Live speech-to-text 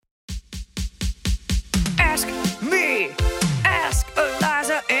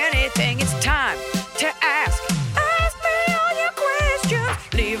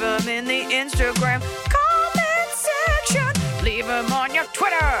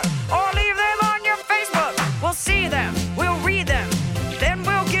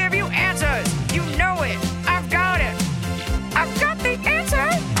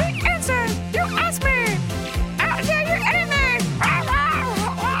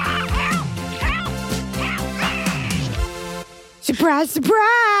Surprise,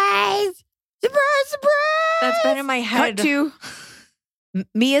 surprise. Surprise, surprise. That's been in my head. Cut to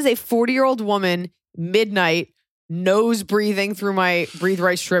me as a 40-year-old woman, midnight, nose breathing through my Breathe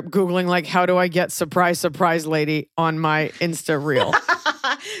Right strip, Googling like, how do I get surprise, surprise lady on my Insta reel?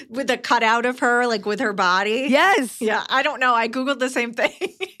 With the cutout of her, like with her body. Yes. Yeah, I don't know. I Googled the same thing.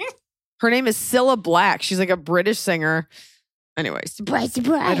 Her name is Cilla Black. She's like a British singer. Anyways, surprise,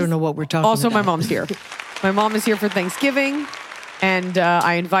 surprise. I don't know what we're talking Also, about. my mom's here. My mom is here for Thanksgiving, and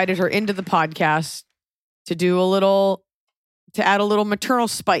I invited her into the podcast to add a little maternal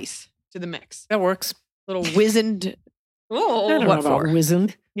spice to the mix. That works. Little wizened, I don't know what about for?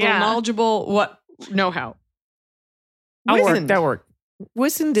 wizened. little knowledgeable, know-how. That worked.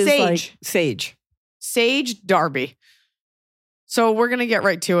 Wizened is Sage. like sage. Sage Darby. So we're going to get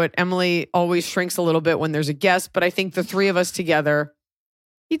right to it. Emily always shrinks a little bit when there's a guest, but I think the three of us together,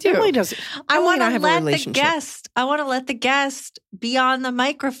 you do. Emily does. I Emily want and to have a let the relationship. guest. I want to let the guest be on the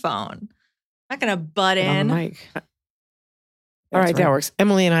microphone. I'm not going to butt Get on in. the mic. All right, That's that right. works.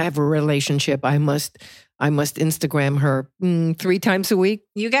 Emily and I have a relationship. I must Instagram her 3 times a week.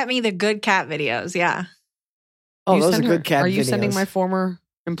 You get me the good cat videos. Yeah. Oh, You those are send her- good cat videos. Are you sending my former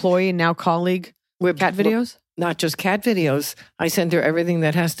employee, now colleague, We're- cat videos? Not just cat videos. I send her everything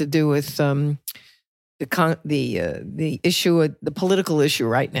that has to do with the issue, the political issue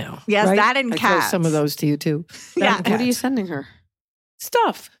right now. Yes, right? that and I throw cats. some of those to you too. That Yeah. and What are you cats. sending her?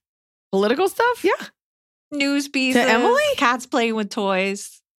 Stuff. Political stuff? Yeah. News pieces. Emily? Cats playing with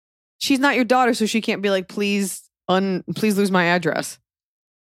toys. She's not your daughter, so she can't be like, please lose my address.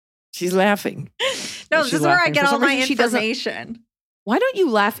 She's laughing. No, She's this is where I laughing. get For all some my reason, she doesn't- information. Why don't you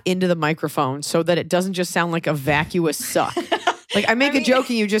laugh into the microphone so that it doesn't just sound like a vacuous suck? Like I make a joke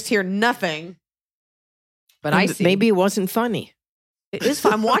and you just hear nothing. But I see. Maybe it wasn't funny. It is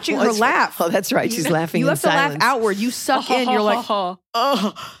fun. I'm watching her Well, laugh. Oh, that's right. She's laughing You in have to laugh silence. outward. You suck in. You're like, oh.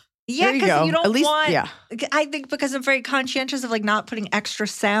 Yeah, There you because go. you don't At least, want. yeah. I think because I'm very conscientious of like not putting extra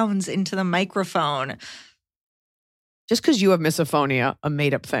sounds into the microphone. Just because you have misophonia, a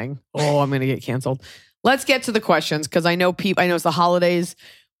made up thing. Oh, I'm going to get canceled. Let's get to the questions because I know it's the holidays.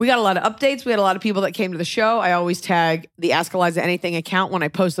 We got a lot of updates. We had a lot of people that came to the show. I always tag the Ask Iliza Anything account when I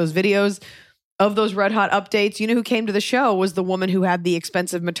post those videos of those red hot updates. You know who came to the show was the woman who had the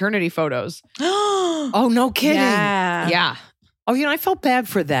expensive maternity photos. Oh, no kidding. Yeah. Oh, I felt bad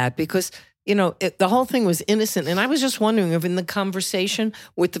for that because, the whole thing was innocent. And I was just wondering if in the conversation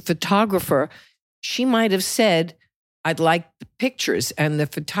with the photographer, she might have said, I'd like the pictures. And the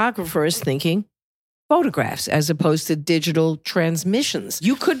photographer is thinking photographs as opposed to digital transmissions.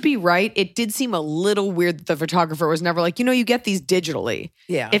 You could be right. It did seem a little weird that the photographer was never like, you get these digitally.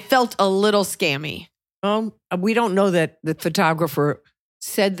 Yeah. It felt a little scammy. We don't know that the photographer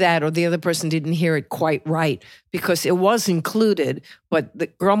said that or the other person didn't hear it quite right because it was included, but the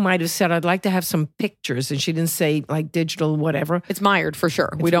girl might have said, I'd like to have some pictures. And she didn't say like digital, whatever. It's mired for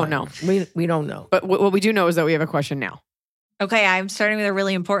sure. We don't know. We don't know. But what we do know is that we have a question now. Okay, I'm starting with a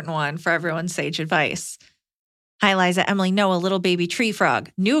really important one for everyone's sage advice. Hi, Liza, Emily, Noah, little baby tree frog,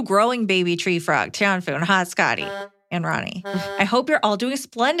 new growing baby tree frog, Tianfu, and Hot Scotty, and Ronnie. I hope you're all doing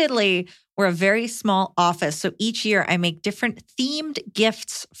splendidly. We're a very small office, so each year I make different themed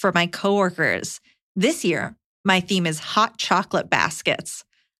gifts for my coworkers. This year, my theme is hot chocolate baskets.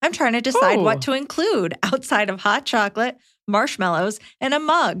 I'm trying to decide what to include outside of hot chocolate, marshmallows, and a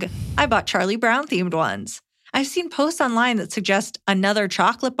mug. I bought Charlie Brown themed ones. I've seen posts online that suggest another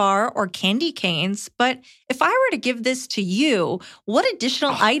chocolate bar or candy canes, but if I were to give this to you, what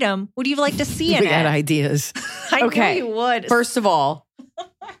additional item would you like to see in We got it? ideas. I Okay. knew you would. First of all,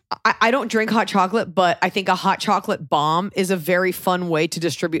 I don't drink hot chocolate, but I think a hot chocolate bomb is a very fun way to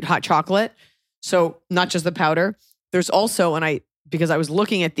distribute hot chocolate. So not just the powder. There's also, because I was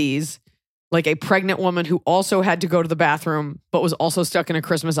looking at these, like a pregnant woman who also had to go to the bathroom, but was also stuck in a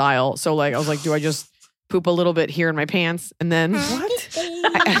Christmas aisle. So I was like, do I just poop a little bit here in my pants? And then What?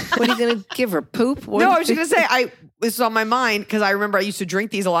 What are you going to give her? Poop? What? No, I was just going to say, this is on my mind because I remember I used to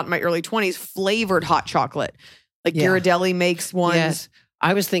drink these a lot in my early 20s, flavored hot chocolate. Like Yeah. Ghirardelli makes ones. Yes.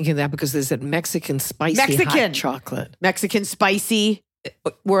 I was thinking that because there's that Mexican spicy hot chocolate. Mexican spicy.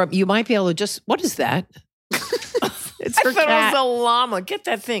 Where you might be able to just, what is that? It's I her thought cat. it was a llama. Get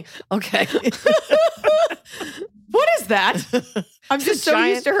that thing. Okay. What is that? I'm just so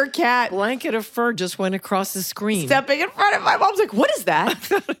used to her cat Blanket of fur just went across the screen. stepping in front of my mom's like, what is that?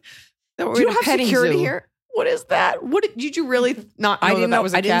 Do you have security here? What is that? What did you really not know I didn't that know.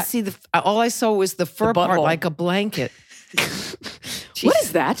 was a I didn't cat? see all I saw was the fur part, butthole. like a blanket. What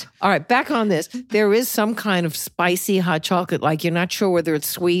is that? All right, back on this. There is some kind of spicy hot chocolate, like you're not sure whether it's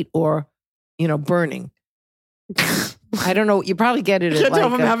sweet or, burning. I don't know. You probably get it I at can't tell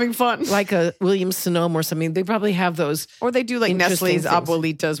if I'm like having fun. like a Williams Sonoma or something. They probably have those. Or they do like Interesting Nestle's, things.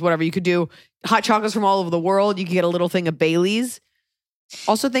 Abuelitas, whatever. You could do hot chocolates from all over the world. You could get a little thing of Bailey's.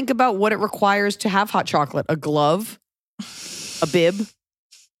 Also think about what it requires to have hot chocolate. A glove, a bib,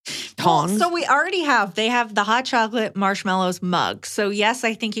 tongs. So they have the hot chocolate marshmallows mug. So yes,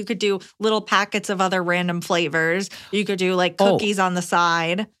 I think you could do little packets of other random flavors. You could do like cookies on the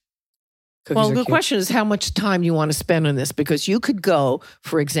side. Cookies Well, are the cute. question is how much time you want to spend on this, because you could go,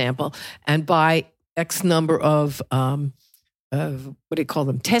 for example, and buy X number of what do you call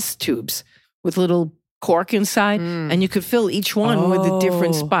them? Test tubes with little cork inside, and you could fill each one with a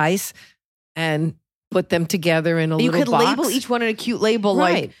different Oh. spice and put them together in a You little could box. label each one in a cute label,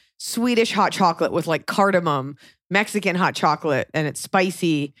 Right. like Swedish hot chocolate with like cardamom, Mexican hot chocolate, and it's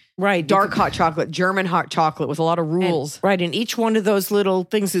spicy, Right. dark hot chocolate, German hot chocolate with a lot of rules. Right. And each one of those little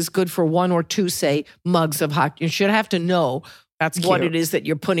things is good for one or two, say, mugs of hot. You should have to know That's what cute. it is that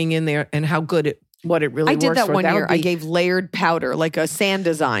you're putting in there and how good what it really I works did that for. one year. would I be- gave layered powder, like a sand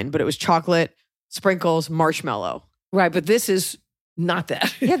design, but it was chocolate, sprinkles, marshmallow. Right. But this is not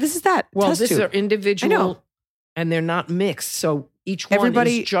that. Yeah, this is that. Well, Test these tube. are individual I know. and they're not mixed. So each one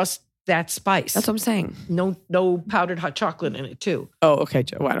Everybody- is just that spice. That's what I'm saying. No powdered hot chocolate in it too. Oh, okay,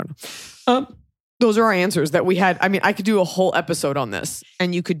 Joe. I don't know. Those are our answers that we had. I mean, I could do a whole episode on this,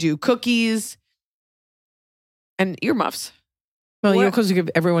 and you could do cookies and earmuffs. Well, What- you're supposed to give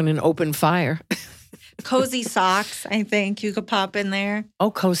everyone an open fire. Cozy socks, I think you could pop in there. Oh,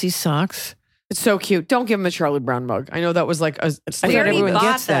 cozy socks. It's so cute. Don't give him a Charlie Brown mug. I know that was like a I We thought already everyone bought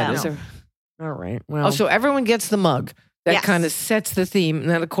gets that. them. Is there- all right. Well, Oh, so everyone gets the mug. That Yes. kind of sets the theme.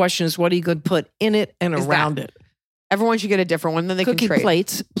 Now the question is, what are you going to put in it and Is around that- it? everyone should get a different one. Then they Cookie can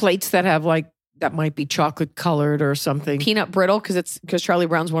trade plates that have like that might be chocolate colored or something. peanut brittle because Charlie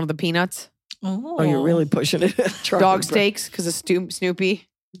Brown's one of the peanuts. Oh, you're really pushing it. Dog steaks because of Snoopy.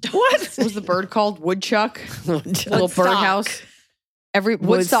 What? What was the bird called? Woodchuck. Little Woodstock. birdhouse. Woodstock.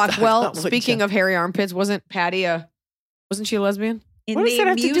 Woodstock, Well, not speaking Woodchuck. of hairy armpits, wasn't she a lesbian? In What does the that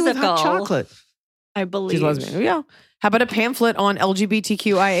have to do with musical, hot chocolate? I believe. She's lesbian. Yeah. How about a pamphlet on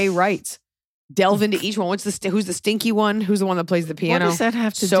LGBTQIA rights? Delve into each one. Who's the stinky one? Who's the one that plays the What piano? does that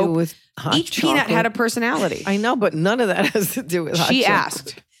have to Soap. do with hot Each chocolate? peanut had a personality. I know, but none of that has to do with hot She chocolate.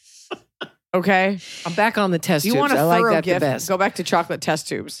 asked. Okay. I'm back on the test You tubes. want a I like thorough that gift? the best. Go back to chocolate test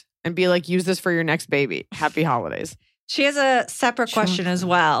tubes and be like, use this for your next baby. Happy holidays. She has a separate question as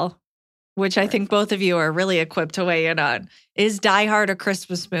well, which I think both of you are really equipped to weigh in on. Is Die Hard a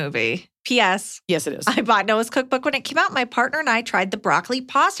Christmas movie? P.S. Yes, it is. I bought Noah's cookbook when it came out. My partner and I tried the broccoli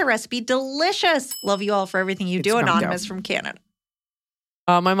pasta recipe. Delicious. Love you all for everything you It's do. gummed Anonymous out. from Canada.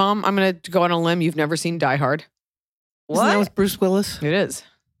 My mom, I'm going to go on a limb. You've never seen Die Hard. Isn't that What? with Bruce Willis? It is.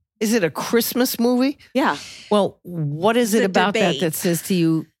 Is it a Christmas movie? Yeah. Well, what is It's it a about debate. that says to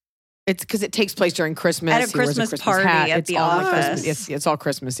you? It's because it takes place during Christmas. At a He wears Christmas party hat. at It's the all office. Christmas. It's all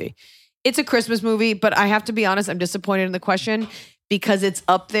Christmassy. It's a Christmas movie, but I have to be honest, I'm disappointed in the question because it's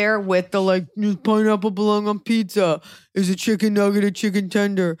up there with the like, does pineapple belong on pizza? Is a chicken nugget a chicken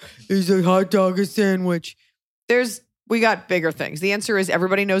tender? Is a hot dog a sandwich? We got bigger things. The answer is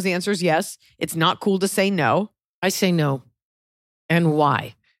everybody knows the answer is yes. It's not cool to say no. I say no. And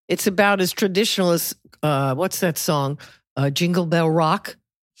why? It's about as traditional as, what's that song? Jingle Bell Rock.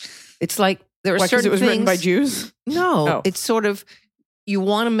 It's like there are Why, 'cause certain it was things. written by Jews? No, Oh. it's sort of, you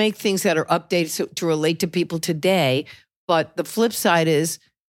want to make things that are updated to relate to people today. But the flip side is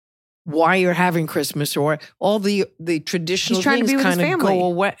why you're having Christmas or all the traditional He's trying to things be with his kind of family. go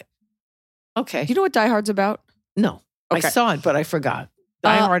away. Okay. Do you know what Die Hard's about? No, Okay. I saw it, but I forgot.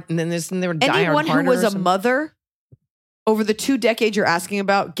 Die Hard, and then isn't there Die Hard Anyone who Harder was or a something? mother over the 2 decades you're asking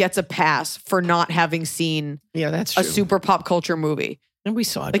about gets a pass for not having seen Yeah, that's a true. super pop culture movie. And we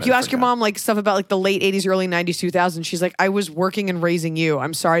saw it. Like but you I ask your forgot. mom like stuff about like the late 80s, early 90s, 2000s. She's like, I was working and raising you.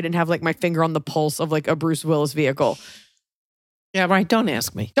 I'm sorry I didn't have like my finger on the pulse of like a Bruce Willis vehicle. Yeah, right. Don't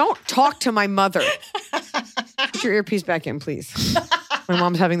ask me. Don't talk to my mother. Put your earpiece back in, please. My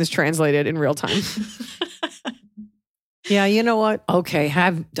mom's having this translated in real time. Yeah, you know what? Okay,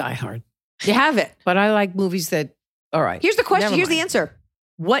 have Die Hard. You have it. But I like movies that, all right. Here's the question. Never Here's the mind. answer.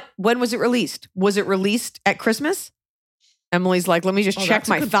 When was it released? Was it released at Christmas? Emily's like, let me just Oh, check that's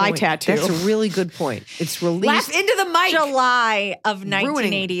a my good thigh point. tattoo. That's a really good point. It's released. Laugh into the mic. July of Ruining.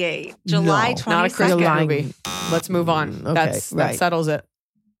 1988. July No, 22nd. Not a Christmas You're lying. movie. Let's move on. Okay, That right. settles it.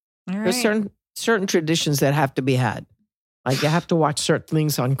 All right. There's certain traditions that have to be had. Like you have to watch certain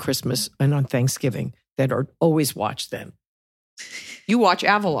things on Christmas and on Thanksgiving that are always watched then. You watch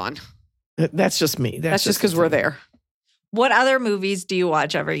Avalon. That's just me. That's just because the we're thing. there. What other movies do you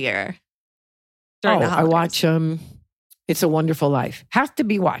watch every year? Oh, During the I holidays? watch It's a Wonderful Life. Has to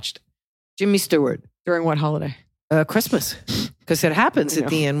be watched. Jimmy Stewart. During what holiday? Christmas. Because it happens at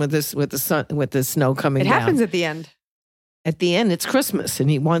the end with the snow coming down. It happens at the end. At the end, it's Christmas, and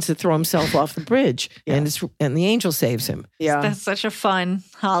he wants to throw himself off the bridge, Yeah. and the angel saves him. Yeah. That's such a fun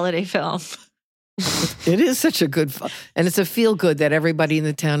holiday film. It is such a good fun. And it's a feel good that everybody in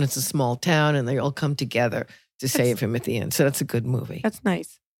the town, it's a small town, and they all come together to save him at the end. So that's a good movie. That's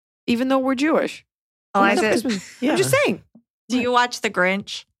nice. Even though we're Jewish. Eliza, Yeah. I'm just saying. do you watch The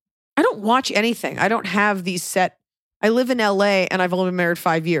Grinch? I don't watch anything. I don't have these set. I live in LA and I've only been married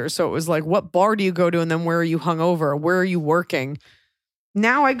 5 years. So it was like, what bar do you go to? And then where are you hungover? Where are you working?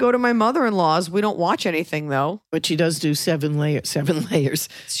 Now I go to my mother-in-law's. We don't watch anything though. But she does do 7 layers.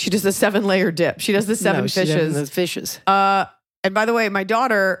 She does the 7-layer dip. She does the 7 She does fishes. the fishes. And by the way, my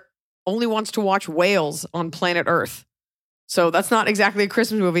daughter only wants to watch whales on planet Earth. So that's not exactly a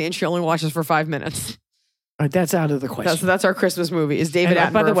Christmas movie. And she only watches for 5 minutes. All right, that's out of the question. That's our Christmas movie is David And,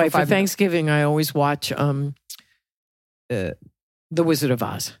 Attenborough. by the way, for for 5 minutes. Thanksgiving, I always watch The Wizard of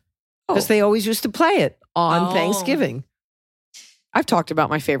Oz. Because they always used to play it on Oh. Thanksgiving. I've talked about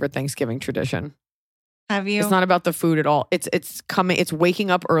my favorite Thanksgiving tradition. Have you? It's not about the food at all. It's coming. It's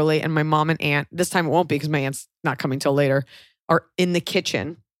waking up early, and my mom and aunt. This time it won't be because my aunt's not coming till later. Are in the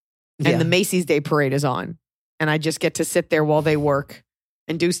kitchen, and Yeah. the Macy's Day Parade is on, and I just get to sit there while they work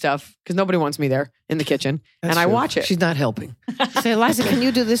and do stuff because nobody wants me there in the kitchen, That's and I true. watch it. She's not helping. Say, Eliza, can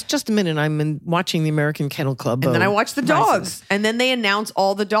you do this? Just a minute. I'm watching the American Kennel Club. And then I watch the Rises. dogs, and then they announce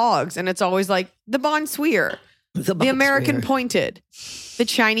all the dogs, and it's always like the Bon Sweer, the American Bonsuir. Pointed, the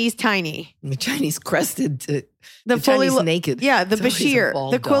Chinese Tiny, The Chinese crested. the fully Chinese naked. yeah, the It's always a Bashir,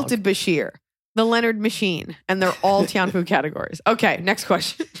 bald the dog. quilted Bashir, the Leonard Machine, and they're all Tianfu categories. Okay, next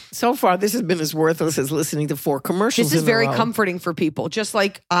question. So far, this has been as worthless as listening to 4 commercials. This is in a very row. comforting for people. Just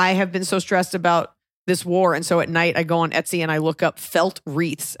like I have been so stressed about this war. And so at night I go on Etsy and I look up felt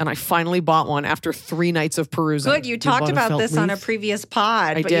wreaths and I finally bought one after 3 nights of perusing. Good. You bought talked a about felt this on a wreath? previous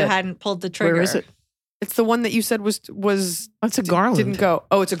pod, I but you did. hadn't pulled the trigger. Where is it? It's the one that you said was That's a garland. didn't go.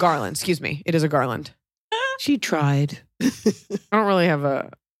 Oh, it's a garland. Excuse me. It is a garland. She tried. I don't really have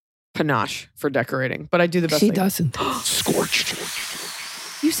a panache for decorating, but I do the best. She I can. doesn't. Scorched.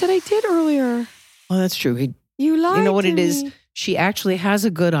 You said I did earlier. Well, that's true. You lied. You know what to it is? me. She actually has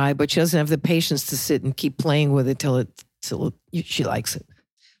a good eye, but she doesn't have the patience to sit and keep playing with it till she likes it.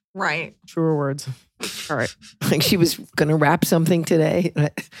 Right. Truer words. All right. Like she was going to wrap something today.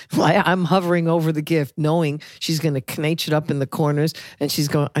 I'm hovering over the gift, knowing she's going to knate it up in the corners, and she's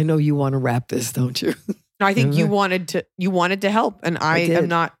going. I know you want to wrap this, don't you? No, I think you Mhm. wanted to help, and I did. am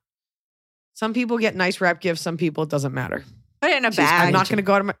not. Some people get nice wrap gifts. Some people it doesn't matter. Put it in a She's- bag. I'm not going to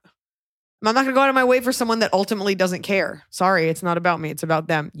go out of my. I'm not going to go out of my way for someone that ultimately doesn't care. Sorry, it's not about me. It's about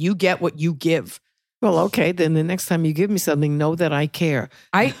them. You get what you give. Well, okay. Then the next time you give me something, know that I care.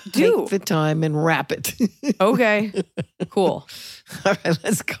 I do. Take the time and wrap it. Okay. Cool. All right,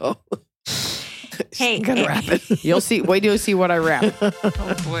 let's go. Hey, I'm gonna hey. wrap it. You'll see. Wait till you see what I wrap.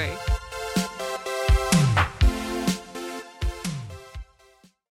 Oh boy.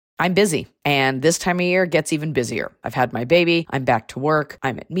 I'm busy, and this time of year gets even busier. I've had my baby, I'm back to work,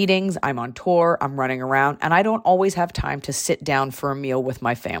 I'm at meetings, I'm on tour, I'm running around, and I don't always have time to sit down for a meal with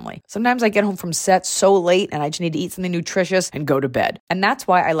my family. Sometimes I get home from set so late and I just need to eat something nutritious and go to bed. And that's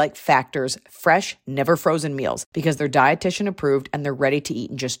why I like Factor's fresh, never frozen meals, because they're dietitian approved and they're ready to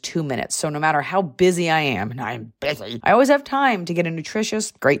eat in just 2 minutes. So no matter how busy I am, and I'm busy, I always have time to get a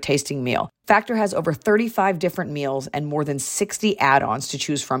nutritious, great tasting meal. Factor has over 35 different meals and more than 60 add-ons to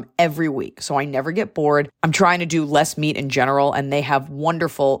choose from every week, so I never get bored. I'm trying to do less meat in general, and they have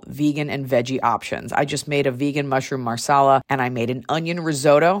wonderful vegan and veggie options. I just made a vegan mushroom marsala, and I made an onion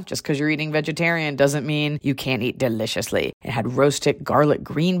risotto. Just because you're eating vegetarian doesn't mean you can't eat deliciously. It had roasted garlic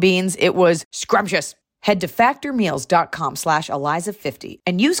green beans. It was scrumptious. Head to factormeals.com/Iliza50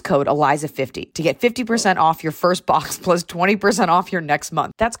 and use code Iliza50 to get 50% off your first box plus 20% off your next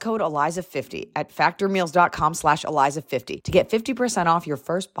month. That's code Iliza50 at factormeals.com/Iliza50 to get 50% off your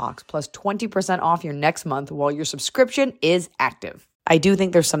first box plus 20% off your next month while your subscription is active. I do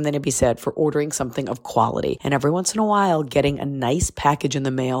think there's something to be said for ordering something of quality and every once in a while getting a nice package in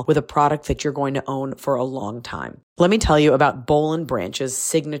the mail with a product that you're going to own for a long time. Let me tell you about Boll & Branch's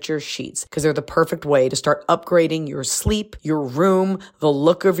signature sheets, because they're the perfect way to start upgrading your sleep, your room, the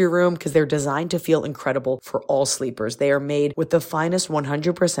look of your room, because they're designed to feel incredible for all sleepers. They are made with the finest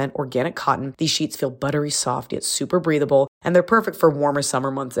 100% organic cotton. These sheets feel buttery soft yet super breathable, and they're perfect for warmer summer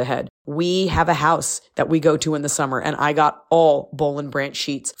months ahead. we have a house that we go to in the summer, and I got all Boll & Branch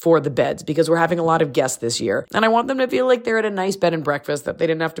sheets for the beds because we're having a lot of guests this year, and I want them to feel like they're at a nice bed and breakfast that they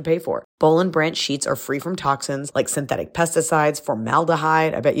didn't have to pay for. Boll & Branch sheets are free from toxins like synthetic pesticides,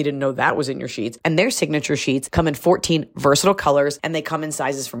 formaldehyde. I bet you didn't know that was in your sheets. And their signature sheets come in 14 versatile colors, and they come in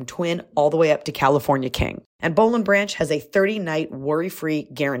sizes from twin all the way up to California King. And Boll & Branch has a 30-night worry-free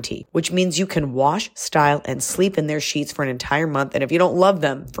guarantee, which means you can wash, style, and sleep in their sheets for an entire month. And if you don't love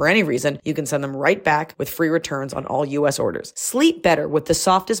them for any reason, you can send them right back with free returns on all U.S. orders. Sleep better with the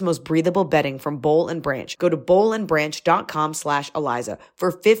softest, most breathable bedding from Boll & Branch. Go to bollandbranch.com/Iliza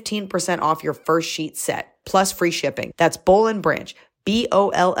for 15% off your first sheet set, plus free shipping. That's Boll & Branch.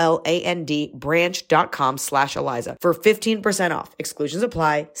 BOLLAND branch.com/Iliza for 15% off. Exclusions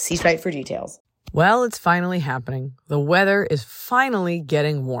apply. See site for details. Well, it's finally happening. The weather is finally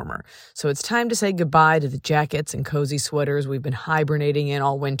getting warmer. So it's time to say goodbye to the jackets and cozy sweaters we've been hibernating in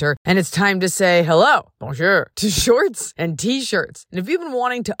all winter. And it's time to say hello, bonjour, to shorts and t-shirts. And if you've been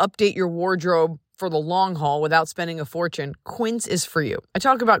wanting to update your wardrobe for the long haul without spending a fortune, Quince is for you. I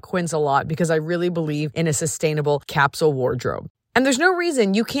talk about Quince a lot because I really believe in a sustainable capsule wardrobe. And there's no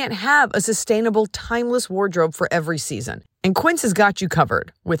reason you can't have a sustainable, timeless wardrobe for every season. And Quince has got you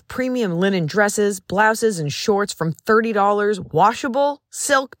covered with premium linen dresses, blouses, and shorts from $30, washable,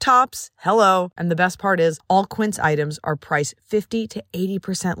 silk tops, hello. And the best part is all Quince items are priced 50 to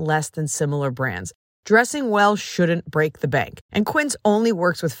 80% less than similar brands. Dressing well shouldn't break the bank. And Quince only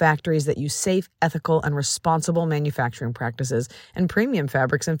works with factories that use safe, ethical, and responsible manufacturing practices and premium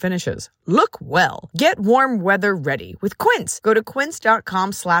fabrics and finishes. Look well. Get warm weather ready with Quince. Go to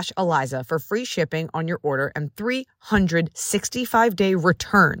quince.com/Iliza for free shipping on your order and 365-day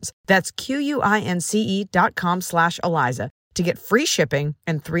returns. That's QUINCE.com/Iliza to get free shipping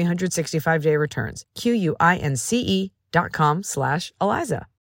and 365-day returns. QUINCE.com/Iliza.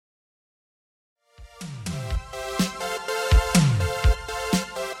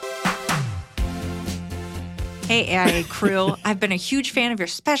 Hey, AIA crew. I've been a huge fan of your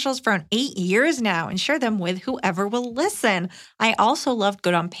specials for 8 years now and share them with whoever will listen. I also loved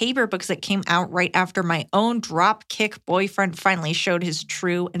Good on Paper because it came out right after my own Dropkick boyfriend finally showed his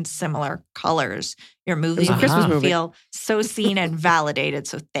true and similar colors. Your movie makes me feel so seen and validated,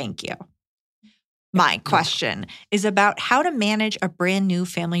 so thank you. My question is about how to manage a brand new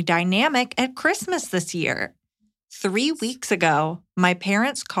family dynamic at Christmas this year. 3 weeks ago, my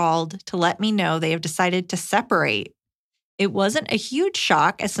parents called to let me know they have decided to separate. It wasn't a huge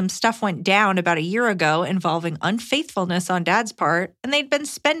shock as some stuff went down about a year ago involving unfaithfulness on Dad's part, and they'd been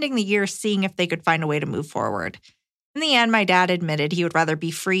spending the year seeing if they could find a way to move forward. In the end, my dad admitted he would rather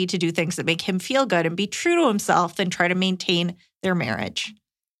be free to do things that make him feel good and be true to himself than try to maintain their marriage.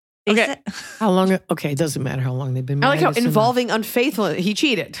 How long? Okay, it doesn't matter how long they've been married. I like how involving unfaithfulness, he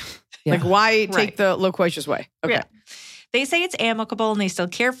cheated. Yeah. Like, why take the loquacious way? Okay. Yeah. They say it's amicable and they still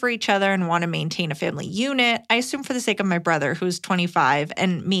care for each other and want to maintain a family unit. I assume for the sake of my brother, who's 25,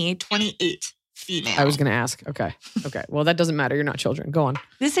 and me, 28, female. I was going to ask. Okay. Well, that doesn't matter. You're not children. Go on.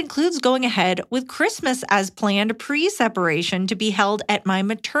 This includes going ahead with Christmas as planned pre-separation to be held at my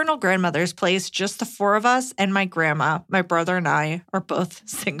maternal grandmother's place, just the four of us and my grandma. My brother and I are both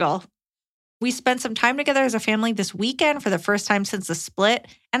single. We spent some time together as a family this weekend for the first time since the split,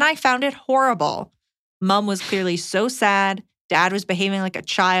 and I found it horrible. Mom was clearly so sad. Dad was behaving like a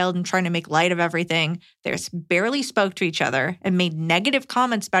child and trying to make light of everything. They barely spoke to each other and made negative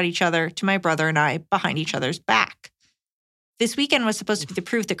comments about each other to my brother and I behind each other's back. This weekend was supposed to be the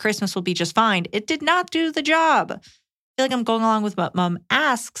proof that Christmas will be just fine. It did not do the job. I feel like I'm going along with what Mom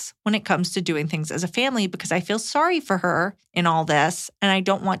asks when it comes to doing things as a family because I feel sorry for her in all this, and I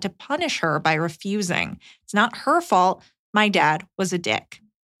don't want to punish her by refusing. It's not her fault. My dad was a dick.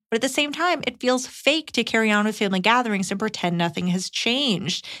 But at the same time, it feels fake to carry on with family gatherings and pretend nothing has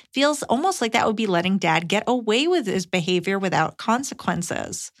changed. Feels almost like that would be letting Dad get away with his behavior without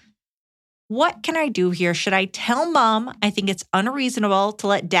consequences. What can I do here? Should I tell Mom I think it's unreasonable to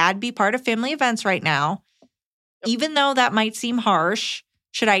let Dad be part of family events right now? Even though that might seem harsh,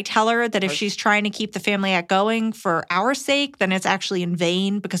 should I tell her that if she's trying to keep the family act going for our sake, then it's actually in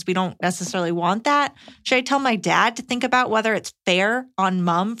vain because we don't necessarily want that? Should I tell my dad to think about whether it's fair on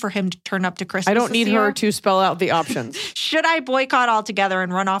Mom for him to turn up to Christmas? I don't need her to spell out the options. Should I boycott altogether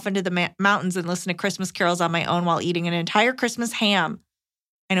and run off into the mountains and listen to Christmas carols on my own while eating an entire Christmas ham?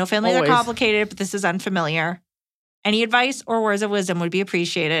 I know families are complicated, but this is unfamiliar. Any advice or words of wisdom would be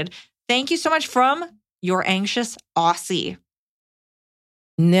appreciated. Thank you so much from Your Anxious Aussie.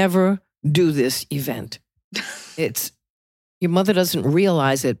 Never do this event. It's your mother doesn't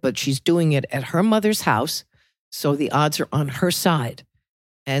realize it, but she's doing it at her mother's house, so the odds are on her side.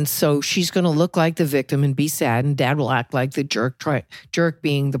 And so she's going to look like the victim and be sad, and dad will act like the jerk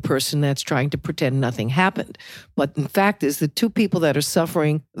being the person that's trying to pretend nothing happened. But in fact is the two people that are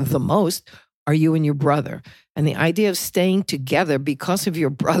suffering the most are you and your brother. And the idea of staying together because of your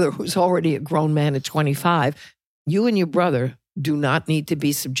brother, who's already a grown man at 25, you and your brother do not need to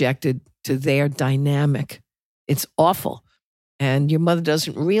be subjected to their dynamic. It's awful. And your mother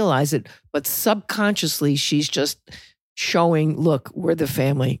doesn't realize it, but subconsciously she's just showing, look, we're the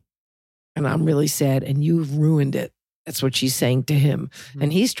family and I'm really sad and you've ruined it. That's what she's saying to him. Mm-hmm.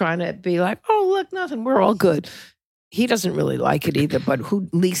 And he's trying to be like, oh, look, nothing, we're all good. He doesn't really like it either, but who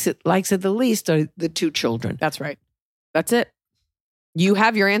likes it the least are the two children. That's right. That's it. You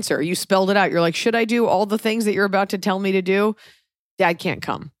have your answer. You spelled it out. You're like, should I do all the things that you're about to tell me to do? Dad can't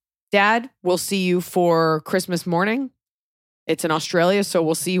come. Dad, we'll see you for Christmas morning. It's in Australia, so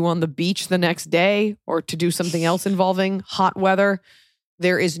we'll see you on the beach the next day or to do something else involving hot weather.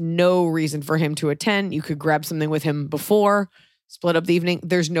 There is no reason for him to attend. You could grab something with him before, split up the evening.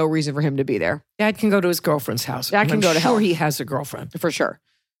 There's no reason for him to be there. Dad can go to his girlfriend's house. Dad can go to hell. He has a girlfriend. For sure.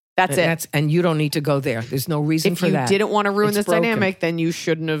 That's it. And you don't need to go there. There's no reason for that. If you didn't want to ruin this dynamic, then you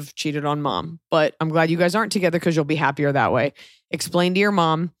shouldn't have cheated on mom. But I'm glad you guys aren't together because you'll be happier that way. Explain to your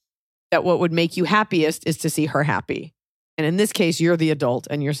mom that what would make you happiest is to see her happy. And in this case, you're the adult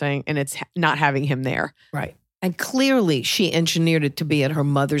and you're saying, and it's not having him there. Right. And clearly she engineered it to be at her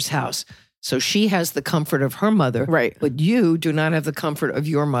mother's house. So she has the comfort of her mother. Right. But you do not have the comfort of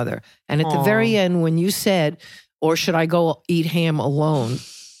your mother. And at the very end, when you said, or should I go eat ham alone?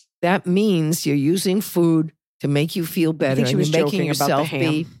 That means you're using food to make you feel better. I think she was joking about the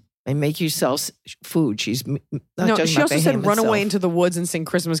ham. And make yourself food. She's not no. joking She about also the said, ham "Run itself. away into the woods and sing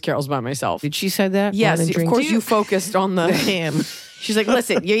Christmas carols by myself." Did she say that? Yes, of course. You focused on the ham. She's like,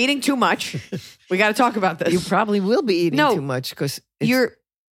 "Listen, you're eating too much. We got to talk about this. You probably will be eating too much because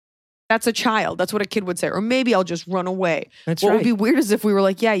That's a child. That's what a kid would say. Or maybe I'll just run away. That's what right. would be weird is if we were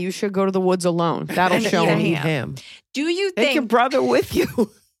like, "Yeah, you should go to the woods alone. That'll show him." Eat ham. Do you Take your think brother with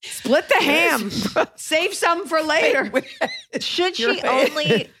you? Split the ham. Save some for later. should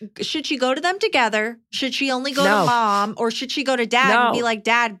she go to them together? Should she only go No. to mom, or should she go to dad No. and be like,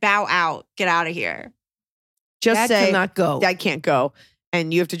 "Dad, bow out, get out of here"? Just Dad say, cannot go. "Dad can't go,"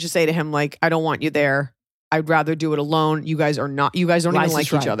 and you have to just say to him, like, "I don't want you there. I'd rather do it alone. You guys don't even Liza's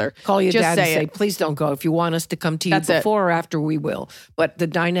like right. each other." Call your Just dad and say say, it. please don't go. If you want us to come to you That's it. before or after, we will. But the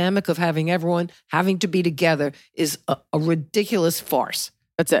dynamic of having everyone having to be together is a ridiculous farce.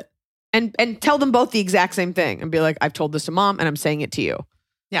 That's it. And tell them both the exact same thing and be like, "I've told this to mom and I'm saying it to you.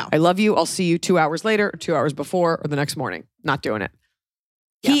 Yeah. I love you. I'll see you 2 hours later, or 2 hours before, or the next morning." Not doing it.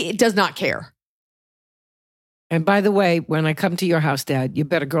 He does not care. And by the way, when I come to your house, Dad, you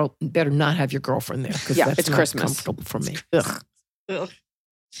better not have your girlfriend there because that's it's not Christmas. comfortable for me. Ugh.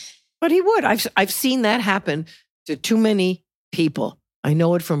 But he would. I've seen that happen to too many people. I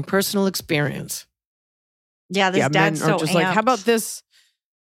know it from personal experience. Yeah, this men dad's are so just amped. like, "How about this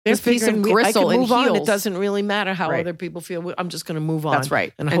They're piece of figuring I gristle can and move on. It heels?" doesn't really matter how Right. other people feel. I'm just going to move on. That's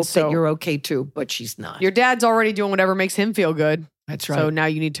right. And And hope so- that you're okay too. But she's not. Your dad's already doing whatever makes him feel good. That's right. So now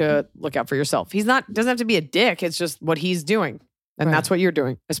you need to look out for yourself. Doesn't have to be a dick. It's just what he's doing. And Right. that's what you're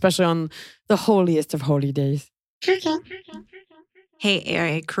doing, especially on the holiest of holy days. Hey,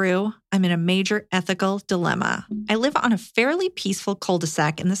 AA crew, I'm in a major ethical dilemma. I live on a fairly peaceful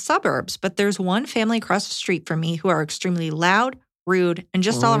cul-de-sac in the suburbs, but there's one family across the street from me who are extremely loud, rude, and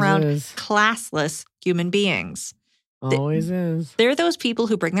just all around classless human beings. Always is. They're those people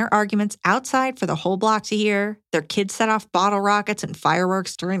who bring their arguments outside for the whole block to hear. Their kids set off bottle rockets and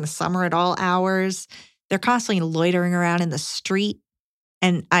fireworks during the summer at all hours. They're constantly loitering around in the street,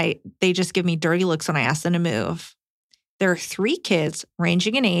 and they just give me dirty looks when I ask them to move. There are 3 kids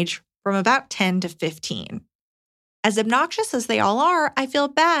ranging in age from about 10 to 15. As obnoxious as they all are, I feel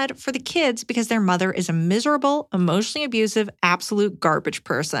bad for the kids because their mother is a miserable, emotionally abusive, absolute garbage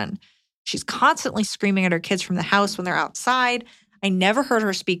person. She's constantly screaming at her kids from the house when they're outside. I never heard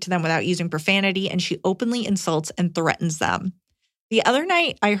her speak to them without using profanity, and she openly insults and threatens them. The other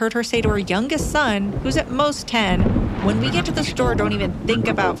night, I heard her say to her youngest son, who's at most 10, "When we get to the store, don't even think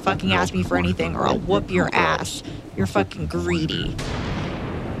about fucking asking me for anything or I'll whoop your ass. You're fucking greedy."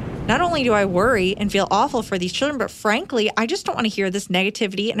 Not only do I worry and feel awful for these children, but frankly, I just don't want to hear this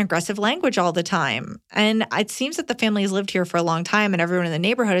negativity and aggressive language all the time. And it seems that the family has lived here for a long time and everyone in the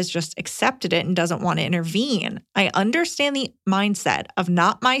neighborhood has just accepted it and doesn't want to intervene. I understand the mindset of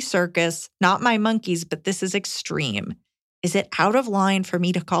not my circus, not my monkeys, but this is extreme. Is it out of line for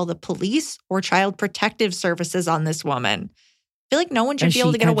me to call the police or child protective services on this woman? I feel like no one should be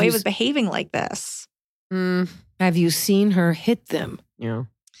able to get away with behaving like this. Have you seen her hit them? Yeah.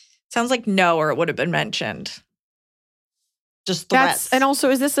 Sounds like no, or it would have been mentioned. Just threats. And also,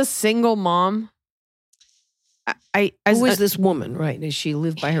 is this a single mom? Who is this woman, right? Does she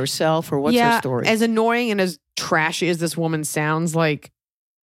live by herself or what's her story? As annoying and as trashy as this woman sounds, like,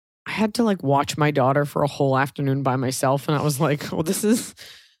 I had to like watch my daughter for a whole afternoon by myself. And I was like, well,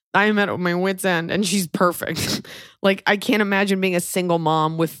 I am at my wit's end and she's perfect. Like, I can't imagine being a single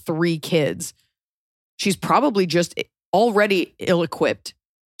mom with 3 kids. She's probably just already ill-equipped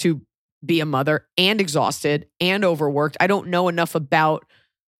to be a mother and exhausted and overworked. I don't know enough about,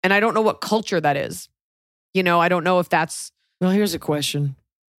 and I don't know what culture that is. You know, I don't know if that's. Well, here's a question.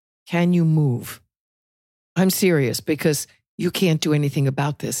 Can you move? I'm serious because you can't do anything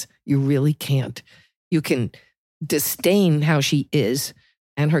about this. You really can't. You can disdain how she is,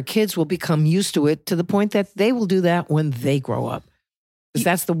 and her kids will become used to it to the point that they will do that when they grow up. Because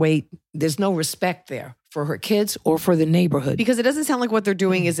that's the way, there's no respect there for her kids or for the neighborhood. Because it doesn't sound like what they're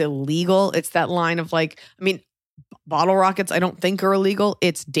doing is illegal. It's that line of like, I mean, bottle rockets I don't think are illegal.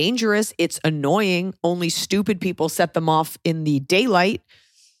 It's dangerous. It's annoying. Only stupid people set them off in the daylight.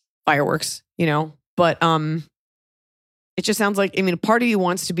 Fireworks, you know. But it just sounds like, I mean, part of you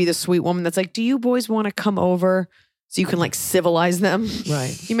wants to be the sweet woman that's like, do you boys want to come over so you can like civilize them?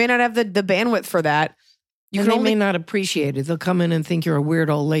 Right. You may not have the bandwidth for that. They may not appreciate it. They'll come in and think you're a weird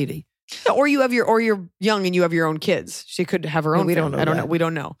old lady. Or you're young and you have your own kids. She could have her own. We don't know. I don't know. We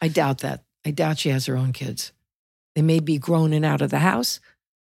don't know. I doubt that. I doubt she has her own kids. They may be grown and out of the house.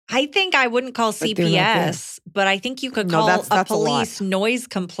 I think I wouldn't call CPS, but I think you could call a police noise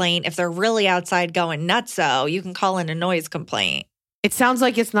complaint if they're really outside going nutso. You can call in a noise complaint. It sounds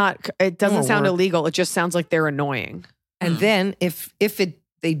like it's not. It doesn't sound illegal. It just sounds like they're annoying. And then if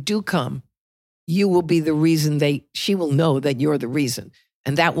they do come, you will be the reason she will know that you're the reason.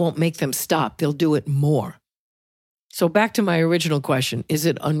 And that won't make them stop. They'll do it more. So back to my original question, is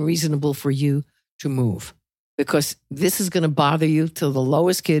it unreasonable for you to move? Because this is going to bother you till the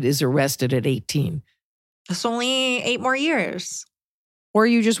lowest kid is arrested at 18. It's only 8 more years. Or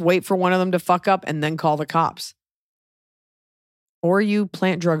you just wait for one of them to fuck up and then call the cops. Or you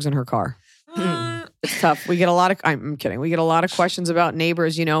plant drugs in her car. It's tough. We get a lot of, I'm kidding. We get a lot of questions about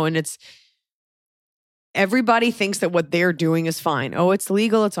neighbors, you know, and it's, everybody thinks that what they're doing is fine. Oh, it's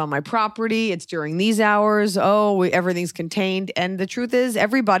legal. It's on my property. It's during these hours. Oh, everything's contained. And the truth is,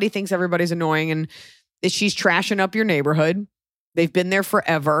 everybody thinks everybody's annoying and she's trashing up your neighborhood. They've been there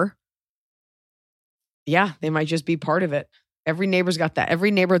forever. Yeah, they might just be part of it. Every neighbor's got that.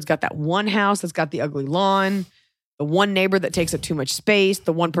 Every neighborhood's got that one house that's got the ugly lawn, the one neighbor that takes up too much space,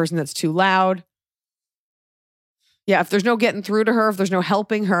 the one person that's too loud. Yeah, if there's no getting through to her, if there's no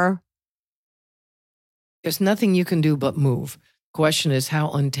helping her, there's nothing you can do but move. Question is, how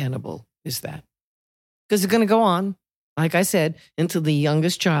untenable is that? Because it's going to go on, like I said, until the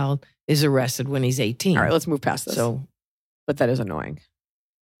youngest child is arrested when he's 18. All right, let's move past this. But that is annoying.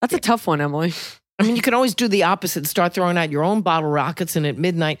 That's a tough one, Emily. I mean, you can always do the opposite. Start throwing out your own bottle rockets and at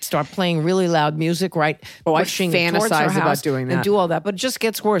midnight start playing really loud music, right? Oh, I fantasize about doing that. And do all that. But it just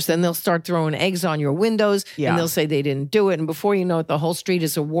gets worse. Then they'll start throwing eggs on your windows and they'll say they didn't do it. And before you know it, the whole street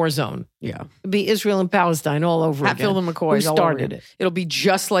is a war zone. Yeah. It'll be Israel and Palestine all over again. Hatfield and McCoy. Who started it? It'll be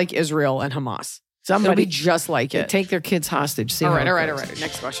just like Israel and Hamas. Somebody It'll be just like it. Take their kids hostage. All right.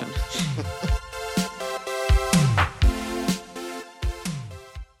 Next question.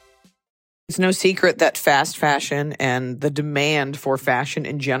 It's no secret that fast fashion and the demand for fashion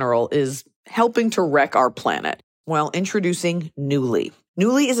in general is helping to wreck our planet. Well, introducing Nuuly.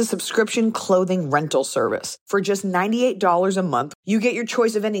 Nuuly is a subscription clothing rental service. For just $98 a month, you get your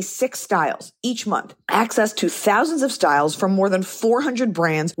choice of any 6 styles each month, access to thousands of styles from more than 400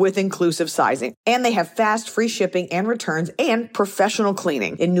 brands with inclusive sizing. And they have fast, free shipping and returns and professional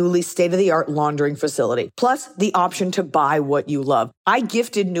cleaning in Nuuly's state-of-the-art laundering facility. Plus, the option to buy what you love. I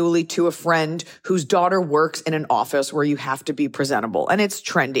gifted Nuuly to a friend whose daughter works in an office where you have to be presentable, and it's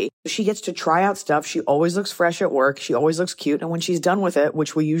trendy. She gets to try out stuff. She always looks fresh at work. She always looks cute. And when she's done with it,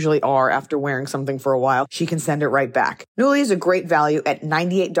 which we usually are after wearing something for a while, she can send it right back. Nuuly is a great value at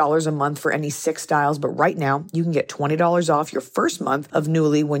 $98 a month for any 6 styles, but right now you can get $20 off your first month of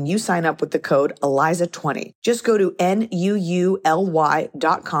Nuuly when you sign up with the code Iliza20. Just go to NUULY.com.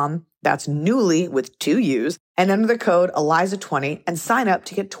 That's Nuuly with 2 U's and enter the code Iliza20 and sign up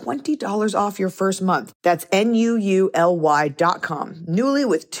to get $20 off your first month. That's NUULY.com. Nuuly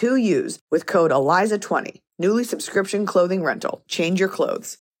with 2 U's with code Iliza20. Nuuly subscription clothing rental. Change your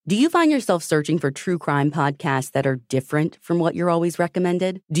clothes. Do you find yourself searching for true crime podcasts that are different from what you're always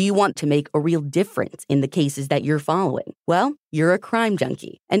recommended? Do you want to make a real difference in the cases that you're following? Well, you're a crime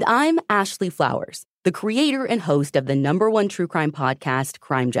junkie, and I'm Ashley Flowers. the creator and host of the #1 true crime podcast,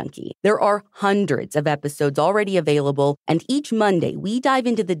 Crime Junkie. There are hundreds of episodes already available, and each Monday we dive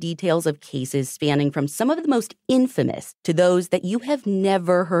into the details of cases spanning from some of the most infamous to those that you have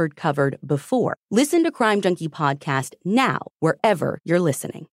never heard covered before. Listen to Crime Junkie podcast now, wherever you're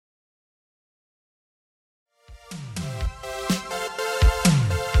listening.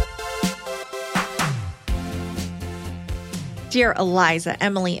 Dear Iliza,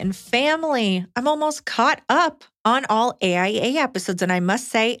 Emily, and family, I'm almost caught up on all AIA episodes, and I must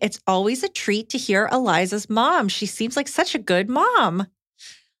say it's always a treat to hear Eliza's mom. She seems like such a good mom.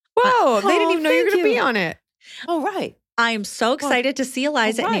 Whoa, they didn't even know you were going to thank be you. on it. Oh, right. I am so excited to see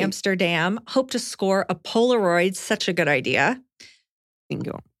Eliza in right. Amsterdam. Hope to score a Polaroid. Such a good idea.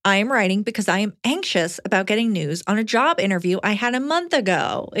 Bingo. I am writing because I am anxious about getting news on a job interview I had a month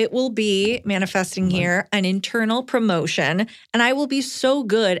ago. It will be, manifesting here, an internal promotion, and I will be so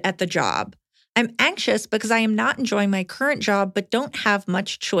good at the job. I'm anxious because I am not enjoying my current job, but don't have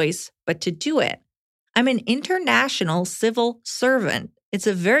much choice but to do it. I'm an international civil servant. It's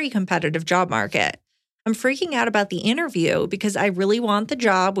a very competitive job market. I'm freaking out about the interview because I really want the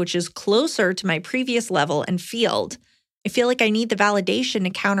job, which is closer to my previous level and field. I feel like I need the validation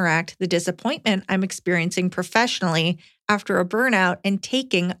to counteract the disappointment I'm experiencing professionally after a burnout and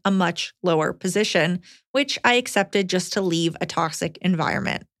taking a much lower position, which I accepted just to leave a toxic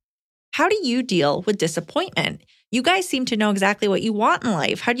environment. How do you deal with disappointment? You guys seem to know exactly what you want in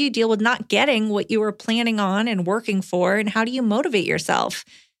life. How do you deal with not getting what you were planning on and working for? And how do you motivate yourself?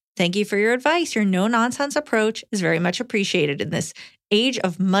 Thank you for your advice. Your no-nonsense approach is very much appreciated in this age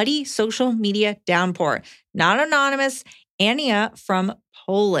of muddy social media downpour. Not anonymous, Ania from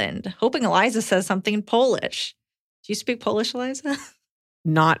Poland. Hoping Eliza says something in Polish. Do you speak Polish, Eliza?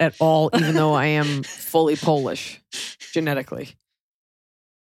 Not at all, even though I am fully Polish genetically.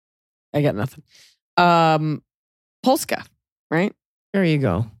 I got nothing. Polska, right? There you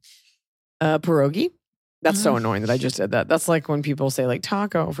go. Pierogi. That's so annoying that I just said that. That's like when people say like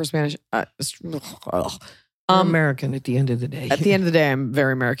taco for Spanish. You're American at the end of the day. At the end of the day, I'm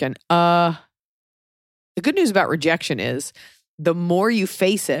very American. The good news about rejection is the more you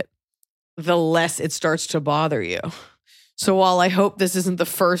face it, the less it starts to bother you. So while I hope this isn't the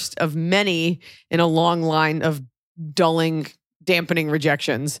first of many in a long line of dulling, dampening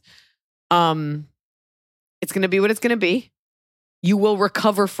rejections, it's going to be what it's going to be. You will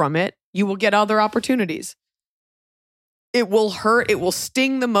recover from it. You will get other opportunities. It will hurt. It will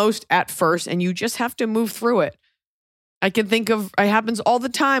sting the most at first, and you just have to move through it. I can think of, it happens all the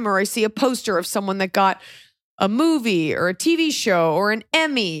time, or I see a poster of someone that got a movie or a TV show or an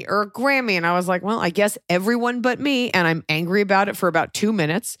Emmy or a Grammy. And I was like, well, I guess everyone but me. And I'm angry about it for about 2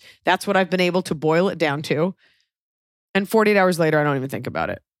 minutes. That's what I've been able to boil it down to. And 48 hours later, I don't even think about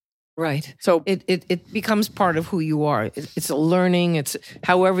it. Right. So It becomes part of who you are. It's a learning. It's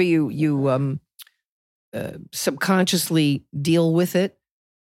however you subconsciously deal with it.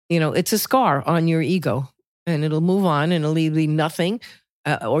 You know, it's a scar on your ego, and it'll move on, and it'll be nothing,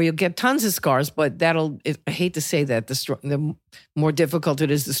 or you'll get tons of scars. But I hate to say that the more difficult it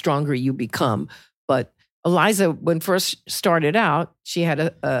is, the stronger you become. But Iliza, when first started out, she had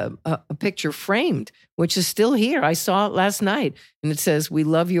a picture framed, which is still here. I saw it last night, and it says, "We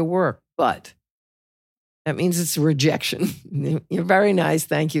love your work, but." That means it's a rejection. You're very nice,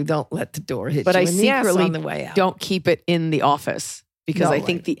 thank you. Don't let the door hit But you I in the ass secretly on the way out. don't keep it in the office because No, I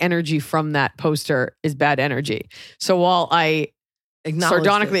think right. the energy from that poster is bad energy. So while I Acknowledge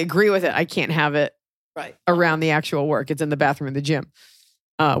sardonically it. agree with it, I can't have it Right. around the actual work. It's in the bathroom in the gym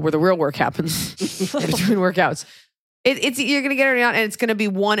where the real work happens between workouts. You're going to get it out, and it's going to be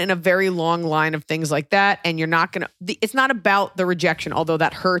one in a very long line of things like that. And you're not going to, it's not about the rejection, although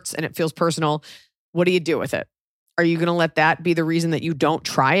that hurts and it feels personal. What do you do with it? Are you going to let that be the reason that you don't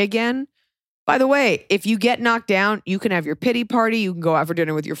try again? By the way, if you get knocked down, you can have your pity party. You can go out for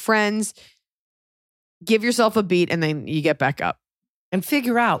dinner with your friends. Give yourself a beat, and then you get back up. And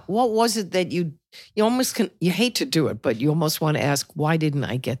figure out what was it that you almost you hate to do it, but you almost want to ask, why didn't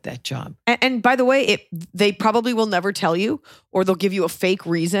I get that job? And by the way, they probably will never tell you, or they'll give you a fake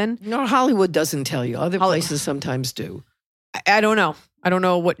reason. No, Hollywood doesn't tell you. Other Hollywood. places sometimes do. I don't know. I don't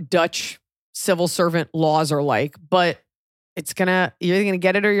know what Dutch civil servant laws are like, but you're either gonna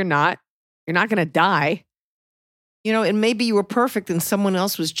get it or you're not. You're not gonna die. You know, and maybe you were perfect and someone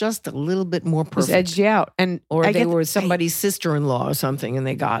else was just a little bit more Just perfect. edged you out. And Or I they get- were somebody's sister-in-law or something and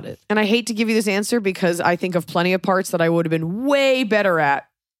they got it. And I hate to give you this answer because I think of plenty of parts that I would have been way better at. At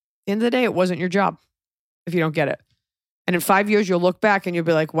the end of the day, it wasn't your job if you don't get it. And in 5 years, you'll look back and you'll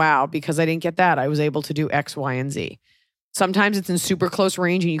be like, wow, because I didn't get that, I was able to do X, Y, and Z. Sometimes it's in super close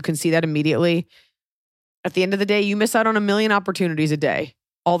range and you can see that immediately. At the end of the day, you miss out on a million opportunities a day,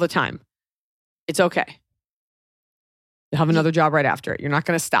 all the time. It's okay. You'll have another job right after it. You're not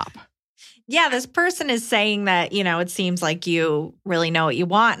going to stop. Yeah, this person is saying that, it seems like you really know what you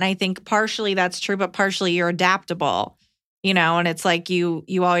want. And I think partially that's true, but partially you're adaptable, and it's like you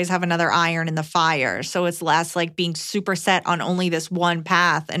always have another iron in the fire. So it's less like being super set on only this one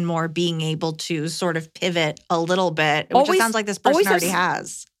path and more being able to sort of pivot a little bit, which it sounds like this person already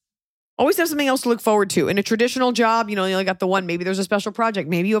has. Always have something else to look forward to. In a traditional job, you only got the one. Maybe there's a special project.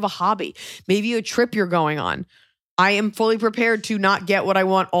 Maybe you have a hobby. Maybe a trip you're going on. I am fully prepared to not get what I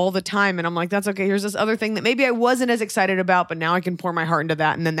want all the time. And I'm like, that's okay. Here's this other thing that maybe I wasn't as excited about, but now I can pour my heart into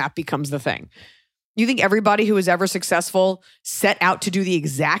that. And then that becomes the thing. You think everybody who is ever successful set out to do the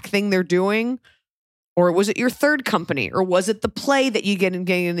exact thing they're doing? Or was it your third company? Or was it the play that you get in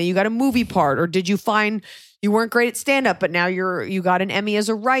and then you got a movie part? Or did you find you weren't great at stand-up, but now you got an Emmy as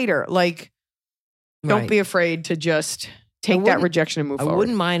a writer? Like, don't be afraid to just take that rejection and move forward. I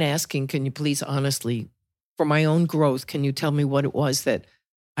wouldn't mind asking, can you please honestly, for my own growth, can you tell me what it was that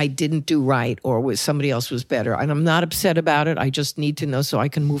I didn't do right or somebody else was better? And I'm not upset about it. I just need to know so I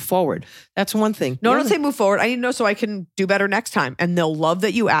can move forward. That's one thing. No, don't say move forward. I need to know so I can do better next time. And they'll love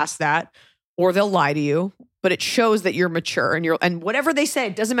that you asked that, or they'll lie to you. But it shows that you're mature and whatever they say,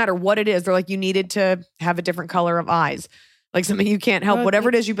 it doesn't matter what it is. They're like, you needed to have a different color of eyes. Like something you can't help. Whatever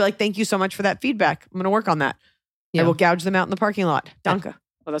it is, you'd be like, thank you so much for that feedback. I'm going to work on that. Yeah. I will gouge them out in the parking lot. Danke.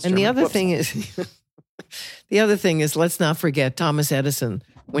 Oh, that's and German. the other thing is, let's not forget Thomas Edison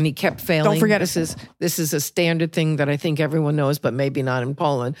when he kept failing. Don't forget this is a standard thing that I think everyone knows, but maybe not in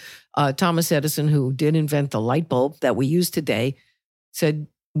Poland. Thomas Edison, who did invent the light bulb that we use today, said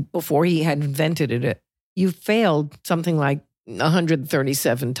before he had invented it, you failed something like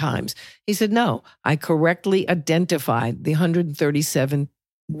 137 times. He said, no, I correctly identified the 137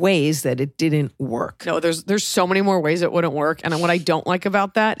 ways that it didn't work. No, there's so many more ways it wouldn't work. And what I don't like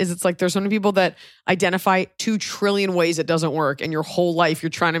about that is it's like there's so many people that identify 2 trillion ways it doesn't work. And your whole life, you're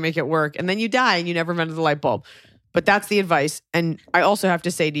trying to make it work. And then you die and you never invented the light bulb. But that's the advice. And I also have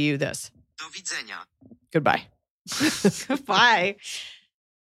to say to you this. Do widzenia. Goodbye. Goodbye.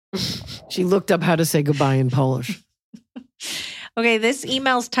 She looked up how to say goodbye in Polish. Okay, this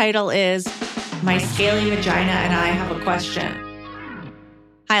email's title is My Scaly Vagina and I Have a Question.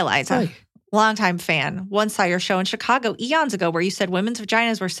 Hi, Iliza. Hi. Longtime fan. Once saw your show in Chicago eons ago where you said women's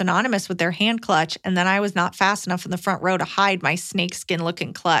vaginas were synonymous with their hand clutch, and then I was not fast enough in the front row to hide my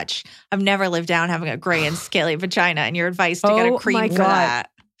snakeskin-looking clutch. I've never lived down having a gray and scaly vagina, and your advice to get a cream for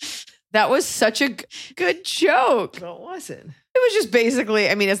that. That was such a good joke. What was it? It was just basically,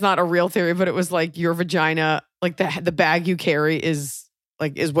 I mean, it's not a real theory, but it was like your vagina, like the bag you carry is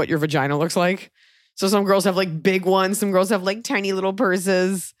what your vagina looks like. So some girls have like big ones. Some girls have like tiny little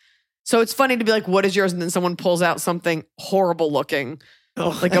purses. So it's funny to be like, what is yours? And then someone pulls out something horrible looking,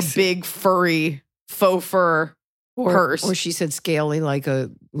 like a big furry faux fur purse. Or she said scaly like a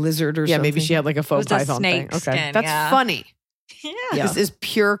lizard or something. Yeah, maybe she had like a faux python thing. Okay, skin, that's funny. Yeah. This is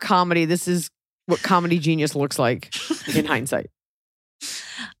pure comedy. This is what comedy genius looks like in hindsight.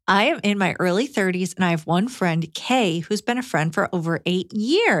 I am in my early 30s and I have one friend, Kay, who's been a friend for over 8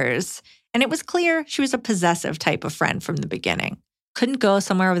 years. And it was clear she was a possessive type of friend from the beginning. Couldn't go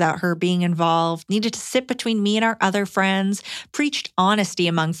somewhere without her being involved, needed to sit between me and our other friends, preached honesty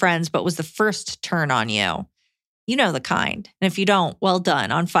among friends, but was the first to turn on you. You know the kind. And if you don't, well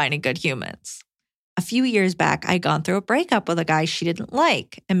done on finding good humans. A few years back, I'd gone through a breakup with a guy she didn't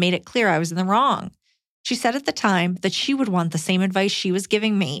like and made it clear I was in the wrong. She said at the time that she would want the same advice she was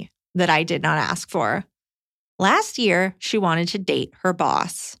giving me that I did not ask for. Last year, she wanted to date her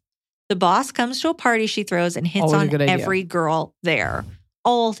boss. The boss comes to a party she throws and hits on every girl there.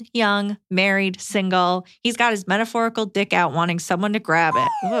 Old, young, married, single. He's got his metaphorical dick out wanting someone to grab it.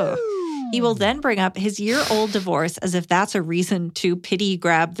 Ugh. He will then bring up his year-old divorce as if that's a reason to pity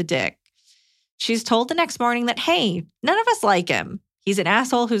grab the dick. She's told the next morning that, hey, none of us like him. He's an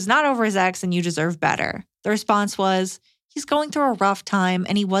asshole who's not over his ex and you deserve better. The response was, he's going through a rough time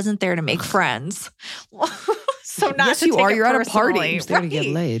and he wasn't there to make friends. So not yes, to you take are. it You're at a personally. party. He's there to get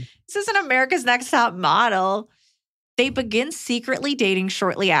laid. This isn't America's Next Top Model. They begin secretly dating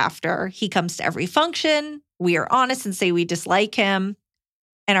shortly after. He comes to every function. We are honest and say we dislike him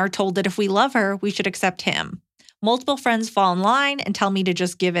and are told that if we love her, we should accept him. Multiple friends fall in line and tell me to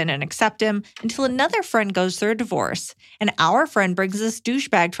just give in and accept him until another friend goes through a divorce. And our friend brings this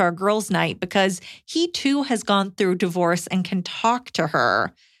douchebag to our girls' night because he too has gone through divorce and can talk to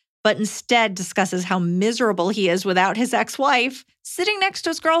her, but instead discusses how miserable he is without his ex-wife sitting next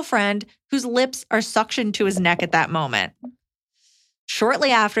to his girlfriend whose lips are suctioned to his neck at that moment.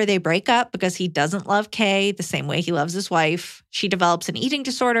 Shortly after they break up because he doesn't love Kay the same way he loves his wife, she develops an eating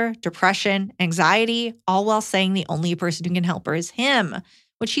disorder, depression, anxiety, all while saying the only person who can help her is him,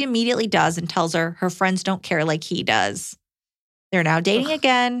 which he immediately does and tells her her friends don't care like he does. They're now dating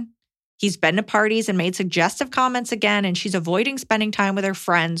again. He's been to parties and made suggestive comments again, and she's avoiding spending time with her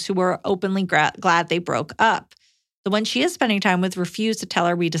friends who were openly glad they broke up. The one she is spending time with refused to tell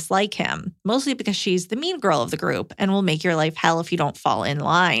her we dislike him, mostly because she's the mean girl of the group and will make your life hell if you don't fall in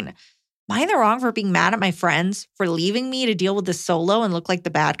line. Am I in the wrong for being mad at my friends, for leaving me to deal with this solo and look like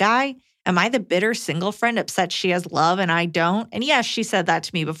the bad guy? Am I the bitter single friend upset she has love and I don't? And yes, she said that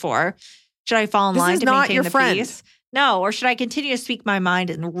to me before. Should I fall in line to maintain the peace? No, or should I continue to speak my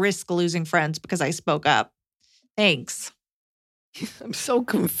mind and risk losing friends because I spoke up? Thanks. I'm so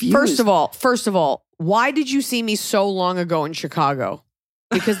confused. First of all, why did you see me so long ago in Chicago?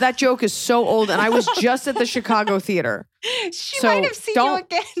 Because that joke is so old, and I was just at the Chicago theater. She might have seen you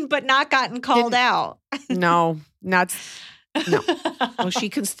again, but not gotten called out. No. Well,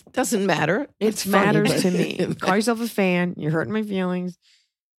 doesn't matter. It matters to me. Call yourself a fan. You're hurting my feelings.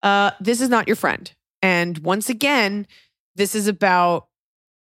 This is not your friend. And once again, this is about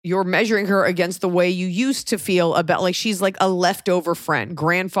you're measuring her against the way you used to feel about, like, she's like a leftover friend,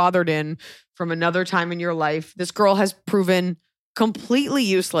 grandfathered in from another time in your life. This girl has proven completely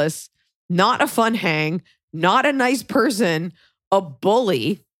useless, not a fun hang, not a nice person, a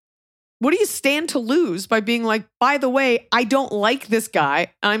bully. What do you stand to lose by being like, by the way, I don't like this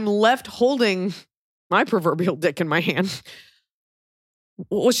guy. I'm left holding my proverbial dick in my hand.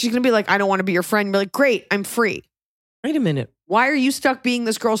 Well, she's going to be like, I don't want to be your friend. Be like, great, I'm free. Wait a minute. Why are you stuck being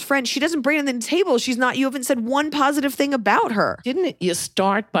this girl's friend? She doesn't bring anything to the table. You haven't said one positive thing about her. Didn't you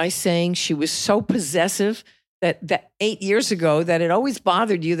start by saying she was so possessive that 8 years ago that it always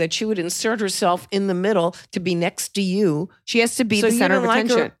bothered you that she would insert herself in the middle to be next to you? She has to be the center of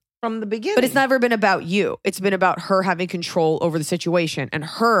attention. From the beginning. But it's never been about you. It's been about her having control over the situation and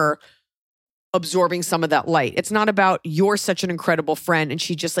her absorbing some of that light. It's not about you're such an incredible friend and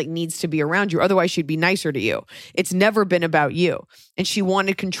she just like needs to be around you. Otherwise, she'd be nicer to you. It's never been about you. And she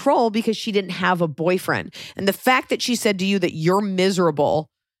wanted control because she didn't have a boyfriend. And the fact that she said to you that you're miserable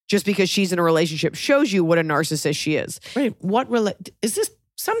just because she's in a relationship shows you what a narcissist she is. Wait, is this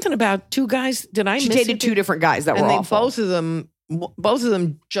something about two guys? Did I miss it? She dated two different guys that were awful. Both of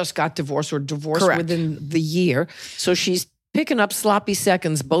them just got divorced or divorced Correct. within the year. So she's picking up sloppy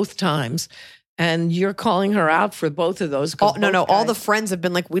seconds both times. And you're calling her out for both of those. All the friends have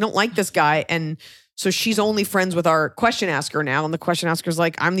been like, we don't like this guy. And so she's only friends with our question asker now. And the question asker's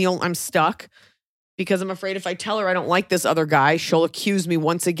like, I'm stuck because I'm afraid if I tell her I don't like this other guy, she'll accuse me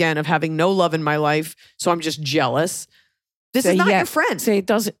once again of having no love in my life. So I'm just jealous. This is not your friend. Say it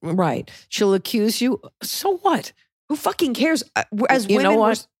doesn't, right. She'll accuse you. So what? Who fucking cares? As you women, know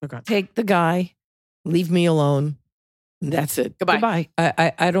what? Take the guy, leave me alone. That's it. Goodbye.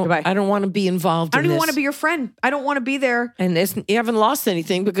 I don't want to be involved. I don't in even this. want to be your friend. I don't want to be there. And you haven't lost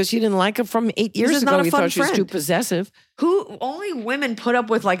anything because you didn't like her from 8 years This is ago. not a You fun thought she was friend. too possessive. Only women put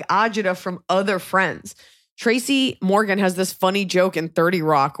up with like agita from other friends. Tracy Morgan has this funny joke in 30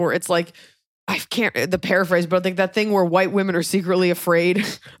 Rock where it's like, I can't the paraphrase, but like that thing where white women are secretly afraid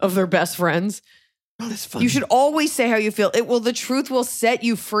of their best friends. Oh, that's funny. You should always say how you feel. The truth will set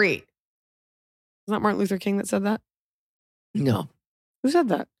you free. Isn't that Martin Luther King that said that? No. Who said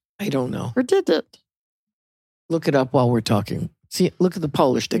that? I don't know. Or did it? Look it up while we're talking. See, look at the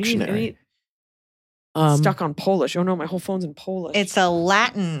Polish dictionary. Stuck on Polish. Oh no, my whole phone's in Polish. It's a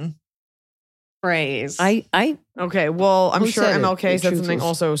Latin phrase. Okay, well, I'm Who sure said it? MLK The said truth something was-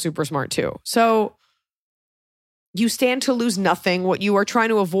 also super smart too. So you stand to lose nothing. What you are trying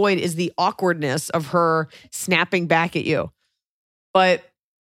to avoid is the awkwardness of her snapping back at you. But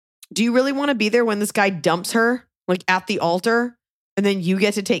do you really want to be there when this guy dumps her, like at the altar, and then you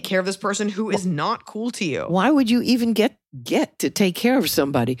get to take care of this person who is not cool to you? Why would you even get to take care of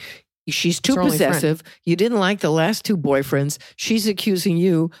somebody? She's too her only possessive. You didn't like the last two boyfriends. She's accusing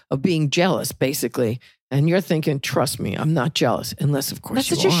you of being jealous, basically. And you're thinking, trust me, I'm not jealous. Unless, of course, That's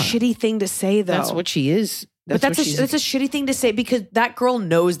you such a are. shitty thing to say, though. That's what she is. That's a shitty thing to say because that girl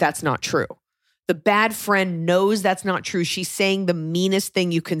knows that's not true. The bad friend knows that's not true. She's saying the meanest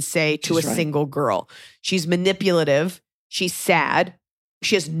thing you can say to She's a right. single girl. She's manipulative. She's sad.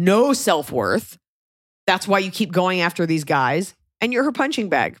 She has no self-worth. That's why you keep going after these guys. And you're her punching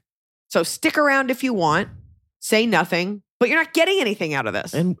bag. So stick around if you want. Say nothing. But you're not getting anything out of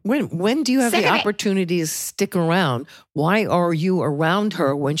this. And when do you have Sick the of it. opportunity to stick around? Why are you around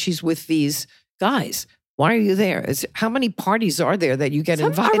her when she's with these guys? Why are you there? How many parties are there that you get Some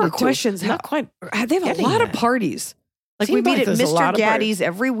invited of our to? questions Not quite. they have a getting lot of that. parties. Like we Seems meet like at there's a lot Mr. of Gaddy's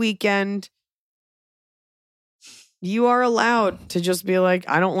every weekend. You are allowed to just be like,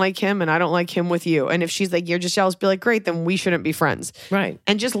 I don't like him and I don't like him with you. And if she's like, you're just jealous, be like, great, then we shouldn't be friends. Right.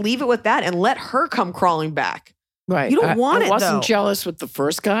 And just leave it with that and let her come crawling back. Right. You don't want I it, wasn't though. jealous with the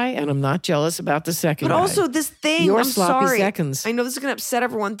first guy, and I'm not jealous about the second But guy. also this thing, Your I'm sloppy sorry. seconds. I know this is going to upset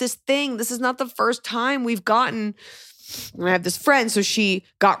everyone. This is not the first time we've gotten. I have this friend, so she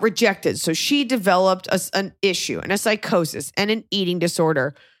got rejected. So she developed an issue and a psychosis and an eating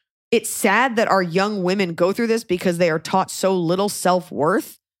disorder. It's sad that our young women go through this because they are taught so little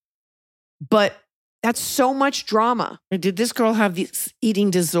self-worth. But that's so much drama. Did this girl have this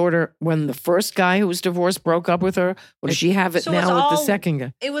eating disorder when the first guy who was divorced broke up with her? Or does she have it So it's now with all- the second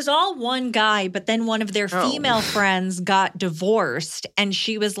guy? It was all one guy, but then one of their female friends got divorced. And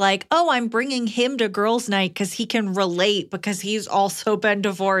she was like, oh, I'm bringing him to girls' night because he can relate because he's also been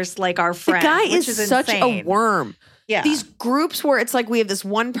divorced like our The friend. guy which is such insane. a worm. Yeah. These groups where it's like we have this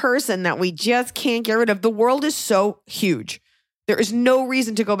one person that we just can't get rid of. The world is so huge. There is no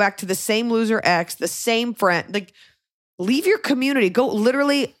reason to go back to the same loser ex, the same friend. Like, leave your community. Go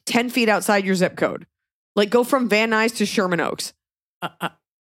literally 10 feet outside your zip code. Like, go from Van Nuys to Sherman Oaks.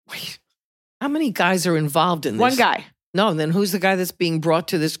 Wait, how many guys are involved in this? One guy. No, then who's the guy that's being brought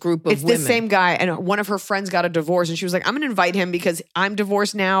to this group of It's women? the same guy. And one of her friends got a divorce. And she was like, I'm going to invite him because I'm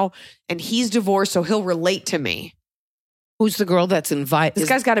divorced now and he's divorced. So he'll relate to me. Who's the girl that's invited? This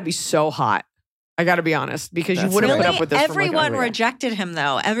guy's got to be so hot. I got to be honest, because you That's wouldn't right. put up with this. from, like, Everyone a guy. rejected him,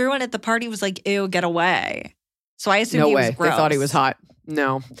 though. Everyone at the party was like, ew, get away. So I assumed No he way. was gross. They thought he was hot.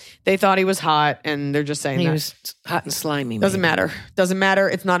 No, they thought he was hot, and they're just saying He that. was hot and slimy. Doesn't maybe. matter. Doesn't matter.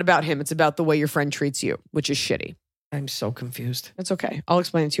 It's not about him. It's about the way your friend treats you, which is shitty. I'm so confused. It's okay. I'll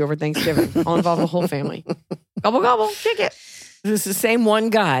explain it to you over Thanksgiving. I'll involve the whole family. Gobble, gobble. Take it. This is the same one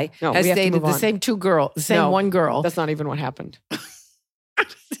guy No, has we have to dated move the on. same two girls, the same No, one girl. That's not even what happened.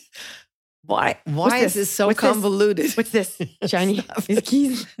 Why What's is this? this so What's this? convoluted? What's this, Johnny? His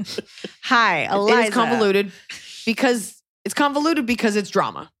keys. Hi, Iliza. It is convoluted because it's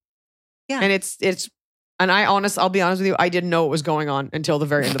drama. Yeah. And I'll be honest with you, I didn't know what was going on until the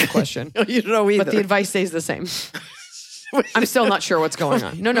very end of the question. You don't know either. But the advice stays the same. I'm still not sure what's going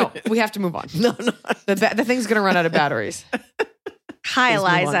on. No, we have to move on. no. The thing's going to run out of batteries. Hi, Please move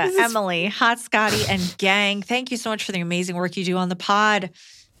on. Eliza, Emily, Hot Scotty, and gang. Thank you so much for the amazing work you do on the pod.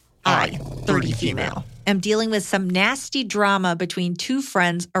 I, 30 female, am dealing with some nasty drama between two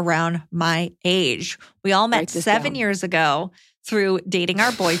friends around my age. We all met Write this 7 down. years ago through dating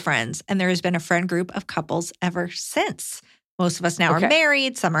our boyfriends, and there has been a friend group of couples ever since. Most of us now Okay. are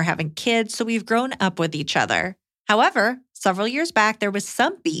married, some are having kids, so we've grown up with each other. However, several years back, there was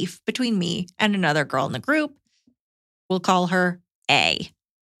some beef between me and another girl in the group. We'll call her A.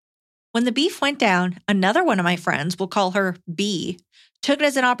 When the beef went down, another one of my friends, we'll call her B, took it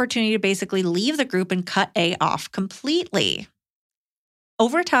as an opportunity to basically leave the group and cut A off completely.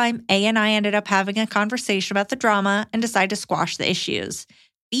 Over time, A and I ended up having a conversation about the drama and decided to squash the issues.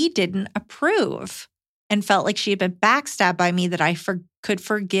 B didn't approve and felt like she had been backstabbed by me that I could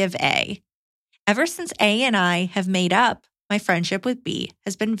forgive A. Ever since A and I have made up, my friendship with B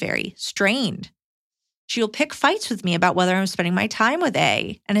has been very strained. She'll pick fights with me about whether I'm spending my time with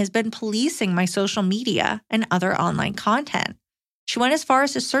A and has been policing my social media and other online content. She went as far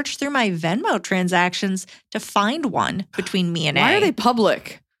as to search through my Venmo transactions to find one between me and A. Why are they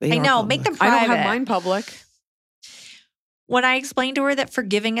public? They I are know, public. make them I private. don't have mine public. When I explain to her that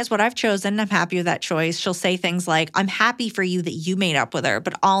forgiving is what I've chosen, I'm happy with that choice, she'll say things like, I'm happy for you that you made up with her,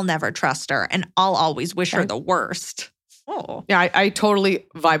 but I'll never trust her and I'll always wish her Okay. the worst. Oh. Yeah, I totally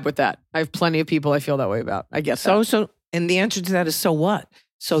vibe with that. I have plenty of people I feel that way about. I guess So, and the answer to that is so what?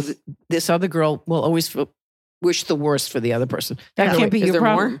 So this other girl will always wish the worst for the other person. That Yeah. can't be Is your there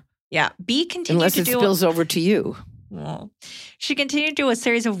problem. more? Yeah. B continued Unless to it do spills over to you. Well, she continued to do a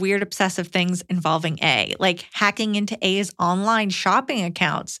series of weird obsessive things involving A, like hacking into A's online shopping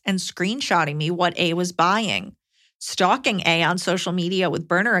accounts and screenshotting me what A was buying, stalking A on social media with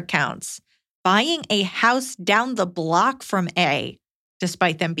burner accounts, buying a house down the block from A,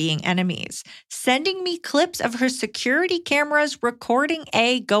 despite them being enemies, sending me clips of her security cameras recording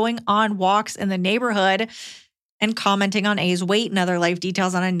A going on walks in the neighborhood, and commenting on A's weight and other life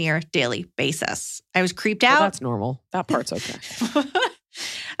details on a near daily basis. I was creeped Well, out. that's normal. That part's okay.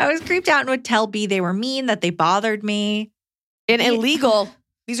 I was creeped out and would tell B they were mean, that they bothered me. And Yeah. illegal.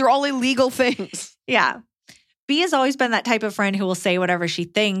 These are all illegal things. Yeah. B has always been that type of friend who will say whatever she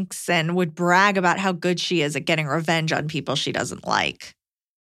thinks and would brag about how good she is at getting revenge on people she doesn't like.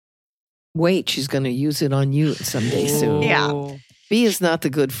 Wait, she's going to use it on you someday soon. Yeah. B is not the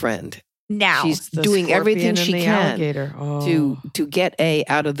good friend. Now, she's The doing everything scorpion she and the can alligator. Oh. to get A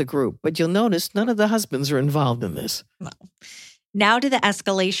out of the group. But you'll notice none of the husbands are involved in this. now to the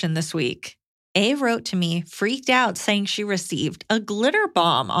escalation this week. A wrote to me, freaked out, saying she received a glitter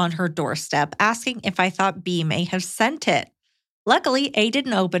bomb on her doorstep, asking if I thought B may have sent it. Luckily, A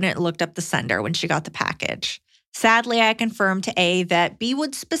didn't open it and looked up the sender when she got the package. Sadly, I confirmed to A that B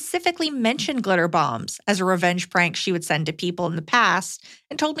would specifically mention glitter bombs as a revenge prank she would send to people in the past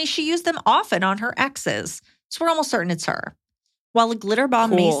and told me she used them often on her exes. So we're almost certain it's her. While a glitter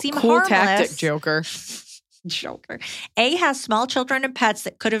bomb may seem cool harmless, tactic, Joker. Joker. A has small children and pets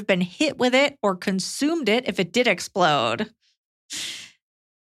that could have been hit with it or consumed it if it did explode.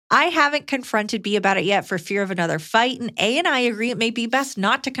 I haven't confronted B about it yet for fear of another fight, and A and I agree it may be best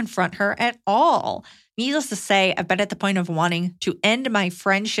not to confront her at all. Needless to say, I've been at the point of wanting to end my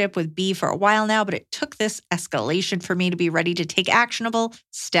friendship with B for a while now, but it took this escalation for me to be ready to take actionable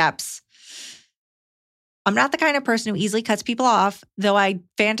steps. I'm not the kind of person who easily cuts people off, though I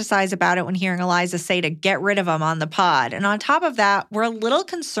fantasize about it when hearing Iliza say to get rid of them on the pod. And on top of that, we're a little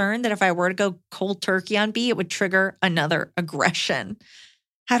concerned that if I were to go cold turkey on B, it would trigger another aggression.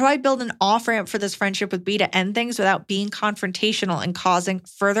 How do I build an off-ramp for this friendship with B to end things without being confrontational and causing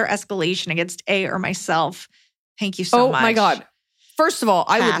further escalation against A or myself? Thank you so much. Oh my God. First of all,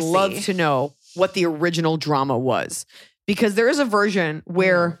 I would Cassie. love to know what the original drama was, because there is a version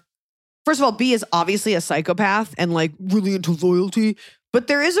where, first of all, B is obviously a psychopath and like really into loyalty, but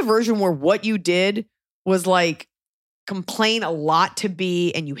there is a version where what you did was like complain a lot to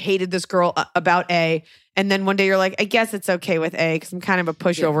B and you hated this girl about A. And then one day you're like, I guess it's okay with A because I'm kind of a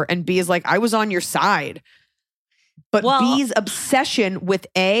pushover. And B is like, I was on your side. But B's obsession with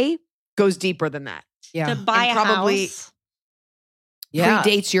A goes deeper than that. To buy And a probably house.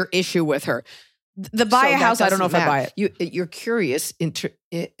 predates your issue with her. The buy a house, I don't know if I buy it. You're curious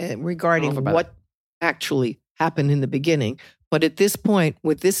regarding what actually happened in the beginning. But at this point,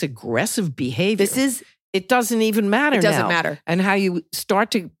 with this aggressive behavior, it doesn't even matter. It doesn't now. matter. And how you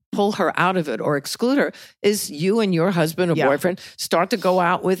start to pull her out of it or exclude her is you and your husband or boyfriend start to go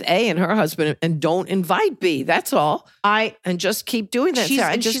out with A and her husband and don't invite B. That's all. And just keep doing that.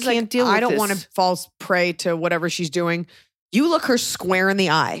 I just can't deal with this. I don't want to fall prey to whatever she's doing. You look her square in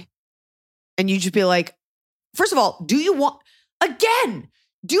the eye and you just be like, first of all, do you want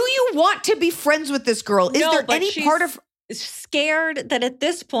to be friends with this girl? Is there any part of scared that at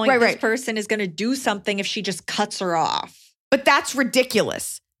this point, this person is going to do something if she just cuts her off? But that's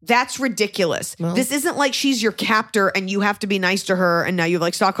ridiculous. That's ridiculous. Well, this isn't like she's your captor and you have to be nice to her and now you have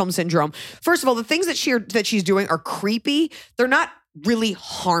like Stockholm syndrome. First of all, the things that she's doing are creepy. They're not really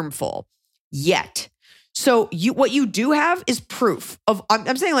harmful yet. So what you do have is proof of,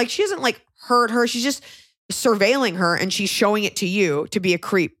 I'm saying like she hasn't like hurt her. She's just surveilling her and she's showing it to you to be a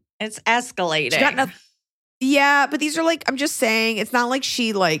creep. It's escalating. She got nothing. Yeah, but these are like, I'm just saying, it's not like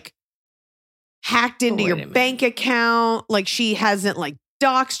she like hacked into your bank account. Like she hasn't like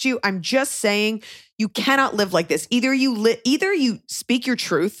doxed you. I'm just saying you cannot live like this. Either you speak your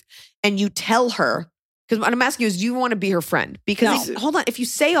truth and you tell her, because what I'm asking you is, do you want to be her friend? Because hold on, if you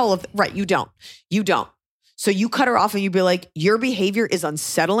say all of right, you don't. So you cut her off and you be like, your behavior is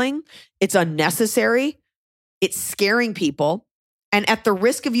unsettling. It's unnecessary. It's scaring people. And at the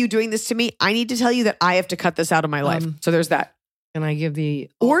risk of you doing this to me, I need to tell you that I have to cut this out of my life. So there's that. Can I give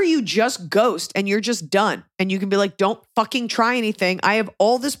or you just ghost and you're just done. And you can be like, don't fucking try anything. I have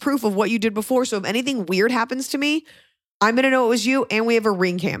all this proof of what you did before. So if anything weird happens to me, I'm going to know it was you and we have a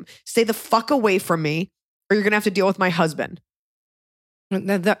ring cam. Stay the fuck away from me or you're going to have to deal with my husband.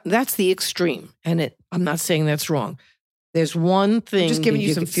 That's the extreme. And I'm not saying that's wrong. There's one thing. I'm just giving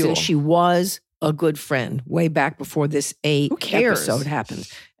you some fuel. She was a good friend way back before this episode happened.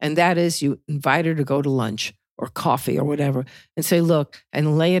 And that is you invite her to go to lunch or coffee or whatever and say, look,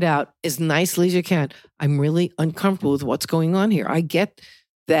 and lay it out as nicely as you can. I'm really uncomfortable with what's going on here. I get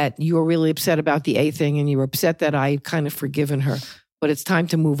that you were really upset about the A thing and you were upset that I kind of forgiven her, but it's time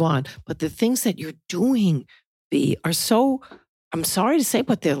to move on. But the things that you're doing, B, are so, I'm sorry to say,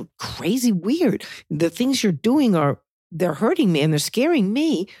 but they're crazy weird. The things you're doing they're hurting me and they're scaring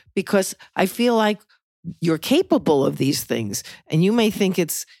me because I feel like you're capable of these things. And you may think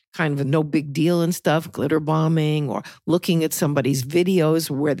it's kind of a no big deal and stuff, glitter bombing or looking at somebody's videos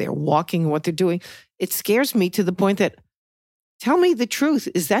where they're walking, what they're doing. It scares me to the point that, tell me the truth.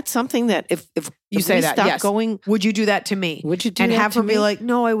 Is that something that if you say that, stop going, would you do that to me? Would you do and that have to her me? be like,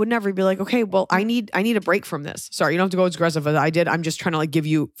 no, I would never. Be like, okay, well, I need a break from this. Sorry, you don't have to go as aggressive as I did. I'm just trying to like give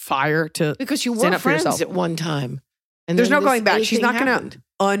you fire to because you stand were up for friends yourself. at one time. And there's then no going back. A She's thing not going happened.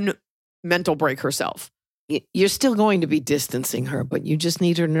 to mental break herself. you're still going to be distancing her, but you just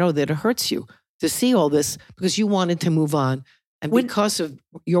need her to know that it hurts you to see all this because you wanted to move on. And because of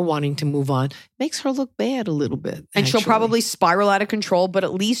your wanting to move on, makes her look bad a little bit. And she'll actually. probably spiral out of control, but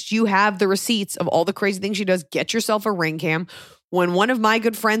at least you have the receipts of all the crazy things she does. Get yourself a ring cam. When one of my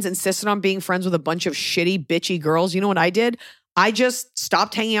good friends insisted on being friends with a bunch of shitty, bitchy girls, you know what I did? I just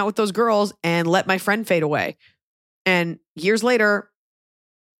stopped hanging out with those girls and let my friend fade away. And years later,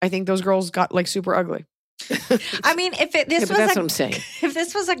 I think those girls got like super ugly. I mean, if this was that's what I'm saying. If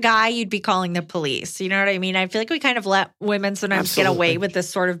this was a guy, you'd be calling the police. You know what I mean? I feel like we kind of let women sometimes get away with this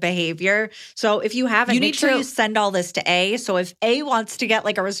sort of behavior. So if you haven't, make sure you send all this to A. So if A wants to get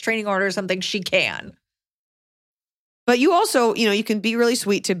like a restraining order or something, she can. But you also, you can be really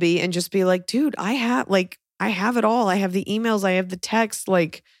sweet to B and just be like, dude, I have it all. I have the emails. I have the text.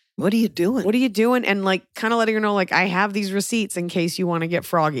 Like, what are you doing? What are you doing? And like, kind of letting her know, like, I have these receipts in case you want to get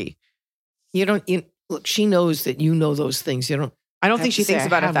froggy. Look, she knows that you know those things. I don't think she thinks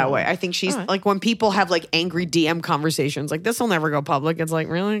about it that way. I think she's like, when people have like angry DM conversations, like, this will never go public. It's like,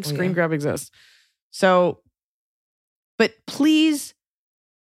 really? Screen grab exists. So, but please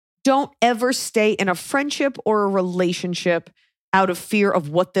don't ever stay in a friendship or a relationship out of fear of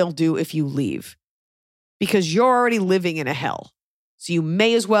what they'll do if you leave. Because you're already living in a hell. So you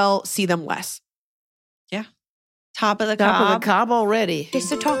may as well see them less. Yeah. Top of the Top of the cob already. It's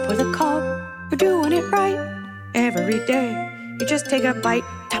the top of the cob. You're doing it right every day. You just take a bite,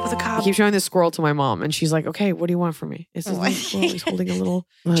 top of the cob. I keep showing this squirrel to my mom, and she's like, okay, what do you want from me? It's this little squirrel. He's holding a little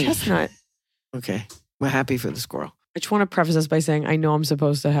chestnut. Okay. We're happy for the squirrel. I just want to preface this by saying I know I'm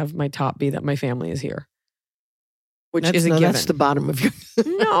supposed to have my top be that my family is here. Which is a given. That's the bottom of your...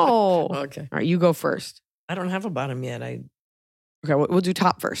 No. Okay. All right, you go first. I don't have a bottom yet. Okay, we'll do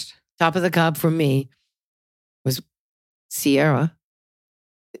top first. Top of the cob for me was Sierra.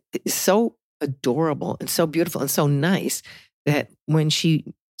 It's so adorable and so beautiful and so nice that when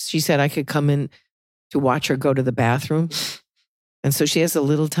she said I could come in to watch her go to the bathroom. And so she has a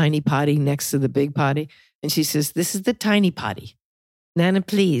little tiny potty next to the big potty. And she says, this is the tiny potty. Nana,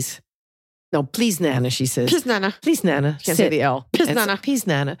 please. No, please, Nana, she says. Please, Nana. Please, Nana. Can't say the L. Please, Nana. Please,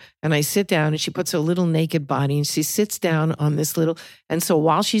 Nana. And I sit down and she puts her little naked body and she sits down on this little. And so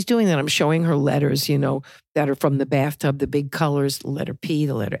while she's doing that, I'm showing her letters, that are from the bathtub, the big colors, the letter P,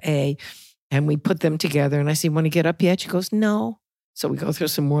 the letter A. And we put them together. And I say, want to get up yet? She goes, no. So we go through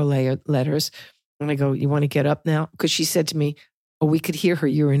some more letters. And I go, you want to get up now? Because she said to me, oh, we could hear her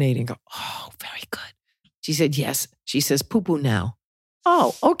urinating. I go, oh, very good. She said, yes. She says, poo-poo now.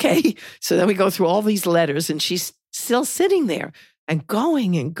 Oh, okay. So then we go through all these letters and she's still sitting there and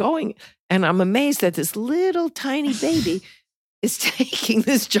going and going. And I'm amazed that this little tiny baby is taking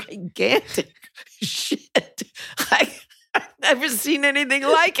this gigantic shit. I've never seen anything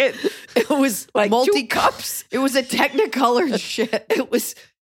like it. It was like multi-cups. It was a technicolor shit. It was,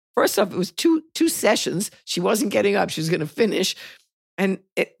 first off, it was two sessions. She wasn't getting up. She was going to finish. And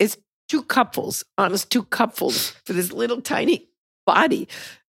it's two cupfuls, honest two cupfuls for this little tiny body.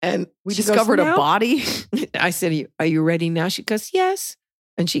 And we discovered a body. I said, are you ready now? She goes, yes.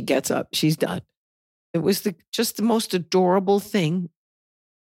 And she gets up. She's done. It was just the most adorable thing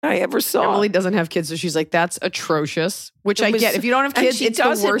I ever saw. Emily doesn't have kids, so she's like, that's atrocious. Which I get. If you don't have kids, it's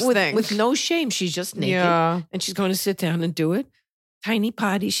the worst thing. With no shame. She's just naked. Yeah. And she's going to sit down and do it. Tiny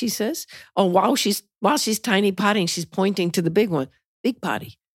potty, she says. Oh, while she's tiny pottying, she's pointing to the big one. Big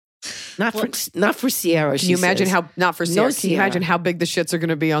potty. Not for Sierra. Can you imagine how not for Sierra? Can you imagine how big the shits are going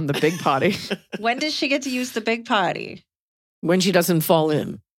to be on the big potty? When does she get to use the big potty? When she doesn't fall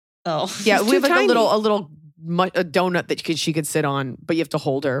in. Oh, yeah. We have like a little donut that she could sit on, but you have to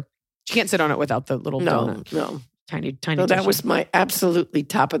hold her. She can't sit on it without the little donut. No, tiny. So that was my absolutely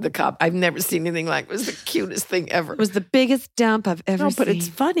top of the cup. I've never seen anything like it. It was the cutest thing ever. It was the biggest dump I've ever seen. But it's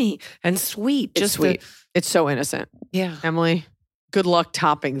funny and sweet. It's sweet. It's so innocent. Yeah, Emily. Good luck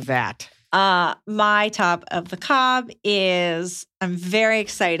topping that. My top of the cob is I'm very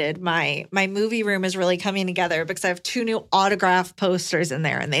excited. My movie room is really coming together because I have 2 new autograph posters in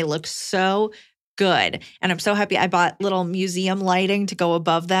there and they look so good. And I'm so happy I bought little museum lighting to go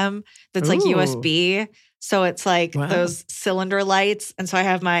above them that's like USB. So it's like those cylinder lights. And so I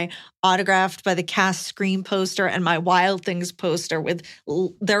have my autographed by the cast Scream poster and my Wild Things poster with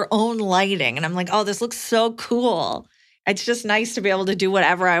their own lighting. And I'm like, oh, this looks so cool. It's just nice to be able to do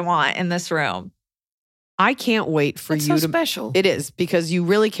whatever I want in this room. I can't wait for you to... so special. It is, because you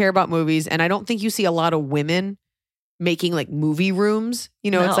really care about movies. And I don't think you see a lot of women making like movie rooms.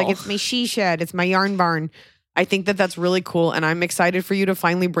 It's like, it's my she shed, it's my yarn barn. I think that that's really cool. And I'm excited for you to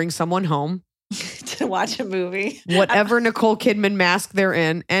finally bring someone home. to watch a movie. whatever Nicole Kidman mask they're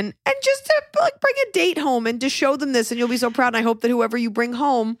in, and just to like bring a date home and to show them this, and you'll be so proud. And I hope that whoever you bring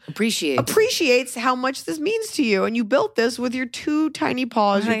home appreciates how much this means to you. And you built this with your 2 tiny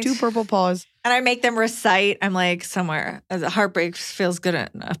paws, Right. your 2 purple paws. And I make them recite. I'm like, somewhere, the heartbreak feels good in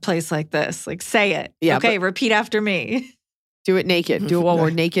a place like this. Like, say it. Yeah, okay, repeat after me. Do it naked. Do it while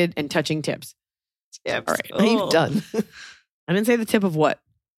we're naked and touching tips. Tips. All right. What you've done. I didn't say the tip of what.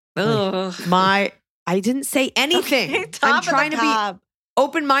 Ugh. I didn't say anything. Okay, top I'm of the trying to be cob.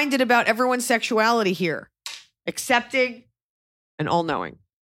 open-minded about everyone's sexuality here. Accepting and all-knowing.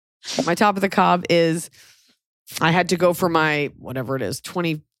 My top of the cob is I had to go for my, whatever it is,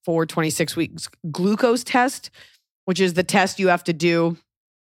 24, 26 weeks glucose test, which is the test you have to do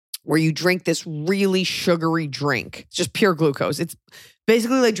where you drink this really sugary drink. It's just pure glucose. It's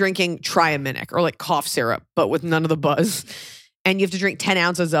basically like drinking Triaminic or like cough syrup, but with none of the buzz. And you have to drink 10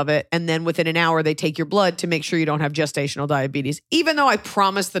 ounces of it. And then within an hour, they take your blood to make sure you don't have gestational diabetes. Even though I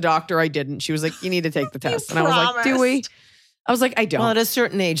promised the doctor I didn't. She was like, you need to take the test. And I was like, do we? I was like, I don't. Well, at a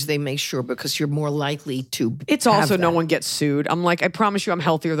certain age, they make sure because you're more likely to. It's also no one gets sued. I'm like, I promise you I'm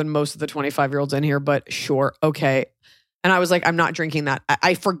healthier than most of the 25-year-olds in here, but sure, okay. And I was like, I'm not drinking that.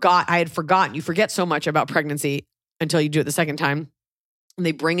 I forgot. I had forgotten. You forget so much about pregnancy until you do it the second time. And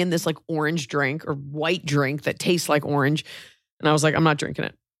they bring in this like orange drink or white drink that tastes like orange. And I was like, I'm not drinking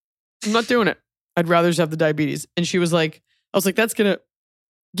it. I'm not doing it. I'd rather just have the diabetes. And she was like, I was like, that's going to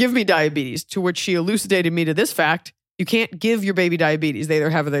give me diabetes. To which she elucidated me to this fact. You can't give your baby diabetes. They either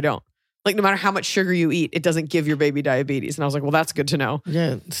have or they don't. Like no matter how much sugar you eat, it doesn't give your baby diabetes. And I was like, well, that's good to know.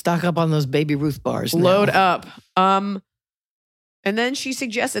 Yeah, stock up on those Baby Ruth bars. Now. Load up. And then she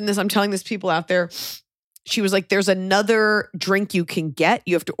suggested this. I'm telling this people out there. She was like, there's another drink you can get.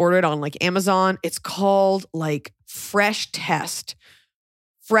 You have to order it on like Amazon. It's called like Fresh Test,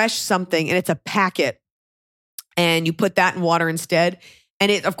 Fresh something. And it's a packet. And you put that in water instead.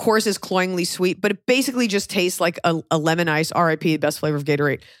 And it, of course, is cloyingly sweet, but it basically just tastes like a lemon ice, RIP, best flavor of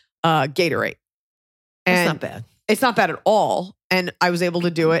Gatorade. Gatorade. And It's not bad. It's not bad at all. And I was able to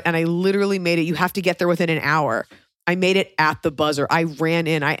do it. And I literally made it. You have to get there within an hour. I made it at the buzzer. I ran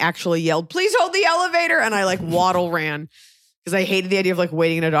in. I actually yelled, please hold the elevator. And I like waddle ran because I hated the idea of like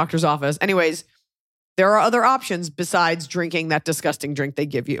waiting in a doctor's office. Anyways, there are other options besides drinking that disgusting drink they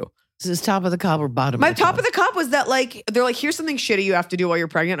give you. Is this top of the cob or bottom My of the top cob? of the cup was that like, they're like, here's something shitty you have to do while you're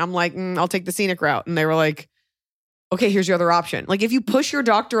pregnant. I'm like, I'll take the scenic route. And they were like, okay, here's your other option. Like if you push your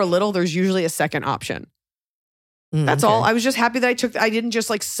doctor a little, there's usually a second option. That's all. I was just happy that I didn't just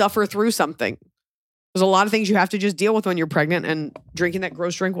like suffer through something. There's a lot of things you have to just deal with when you're pregnant, and drinking that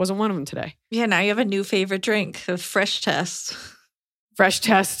gross drink wasn't one of them today. Yeah, now you have a new favorite drink, a Fresh Test. Fresh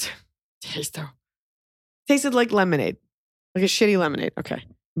Test. Tasted like lemonade. Like a shitty lemonade. Okay.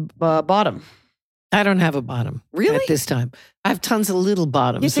 Bottom. I don't have a bottom. Really? At this time. I have tons of little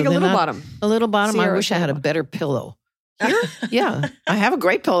bottoms. You take a they're little not- bottom. A little bottom. I Sierra, wish I had a little better pillow. Yeah. I have a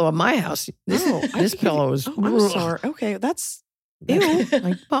great pillow at my house. This pillow is. Oh, I'm sorry. Okay, that's ew.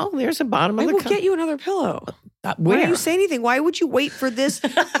 Like, well, there's a bottom I of the will cup. get you another pillow. Why Where? don't you say anything? Why would you wait for this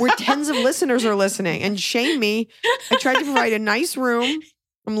where tens of listeners are listening and shame me? I tried to provide a nice room.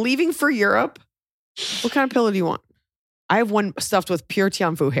 I'm leaving for Europe. What kind of pillow do you want? I have one stuffed with pure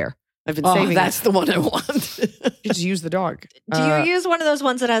Tianfu hair. I've been saving that's it. the one I want. You just use the dog. Do you use one of those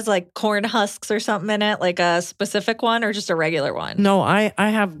ones that has like corn husks or something in it, like a specific one or just a regular one? No, I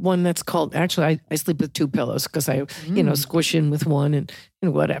have one that's called, actually, I sleep with 2 pillows because I, squish in with one and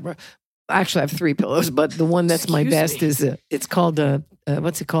whatever. Actually, I have 3 pillows, but the one that's my best is, it's called,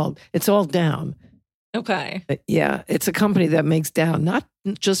 what's it called? It's All Down. Okay. Yeah, it's a company that makes down, not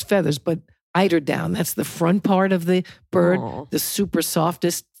just feathers, but eider down. That's the front part of the bird, the super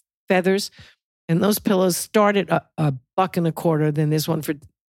softest feathers. And those pillows start at $1.25. Then there's one for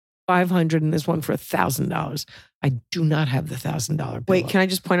 $500 and there's one for $1,000. I do not have the $1,000 pillow. Wait, can I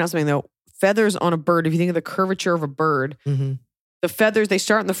just point out something though? Feathers on a bird, if you think of the curvature of a bird, the feathers, they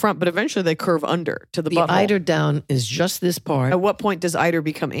start in the front, but eventually they curve under to the butthole. eider down is just this part. At what point does eider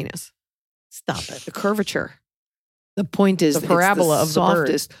become anus? Stop it. The curvature. The point is The parabola it's the of the bird.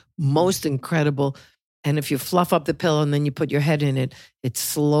 softest, most incredible. And if you fluff up the pillow and then you put your head in it, it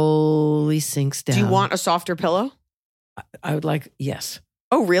slowly sinks down. Do you want a softer pillow? I would like, yes.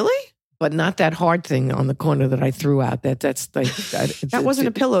 Oh, really? But not that hard thing on the corner that I threw out. That's like That wasn't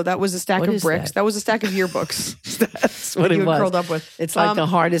a pillow. That was a stack What of is bricks. that? That was a stack of yearbooks. That's what that it you had was. curled up with. It's like the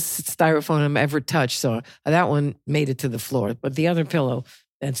hardest styrofoam I've ever touched. So that one made it to the floor. But the other pillow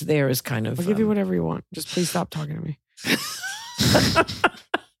that's there is kind of. I'll give you whatever you want. Just please stop talking to me.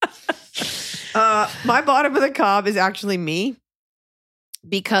 My bottom of the cob is actually me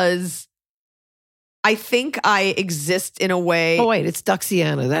because I think I exist in a way. Oh, wait, it's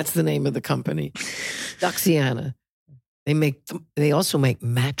Duxiana. That's the name of the company. Duxiana. They also make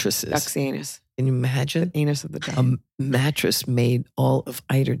mattresses. Duxianus. Can you imagine? Anus of the duck. A mattress made all of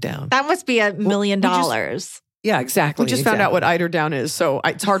eiderdown. That must be $1 million. Yeah, exactly. We just found out what eiderdown is, so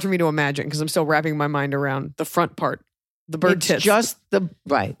it's hard for me to imagine because I'm still wrapping my mind around the front part, the bird It's tits. just the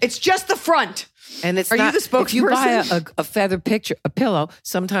right. It's just the front. And it's Are you not, the spokesperson? If you buy a feather a pillow,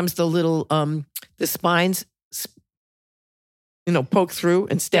 sometimes the little the spines, poke through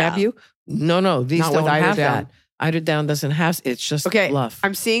and stab you. No, these Not don't with have eiderdown. that. Eiderdown doesn't have. It's just fluff.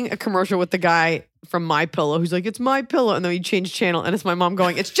 I'm seeing a commercial with the guy from My Pillow who's like, "It's my pillow," and then you change channel, and it's my mom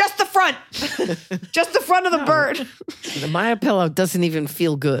going, "It's just the front, just the front of the bird." The My Pillow doesn't even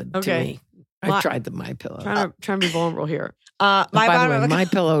feel good to me. My- I've tried the My Pillow. Trying to be vulnerable here. By the way, My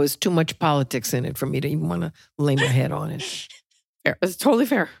Pillow is too much politics in it for me to even want to lay my head on it. Fair. It's totally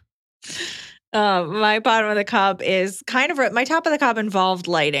fair. My bottom of the cup is kind of my top of the cup involved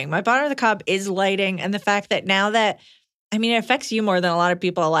lighting. My bottom of the cup is lighting, and the fact that now that it affects you more than a lot of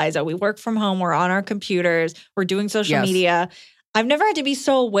people, Iliza. We work from home. We're on our computers. We're doing social media. I've never had to be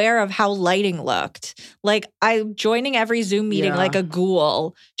so aware of how lighting looked. Like I'm joining every Zoom meeting like a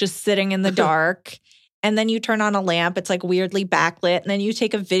ghoul, just sitting in the dark. And then you turn on a lamp. It's like weirdly backlit. And then you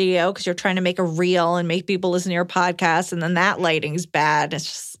take a video because you're trying to make a reel and make people listen to your podcast. And then that lighting's bad.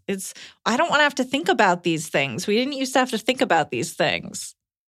 I don't want to have to think about these things. We didn't used to have to think about these things.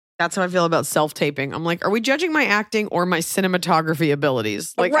 That's how I feel about self-taping. I'm like, are we judging my acting or my cinematography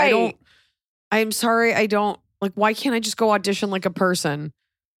abilities? Like, I'm sorry, I don't, like, why can't I just go audition like a person?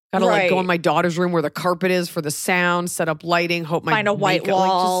 Gotta like go in my daughter's room where the carpet is for the sound, set up lighting, hope my find a white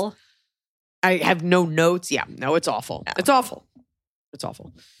wall. I have no notes. Yeah, no, it's awful. No. It's awful. It's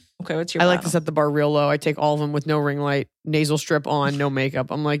awful. Okay, what's your I like to set the bar real low. I take all of them with no ring light, nasal strip on, no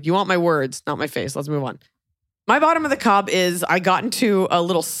makeup. I'm like, you want my words, not my face. Let's move on. My bottom of the cob is I got into a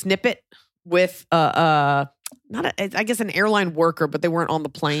little snippet with I guess an airline worker, but they weren't on the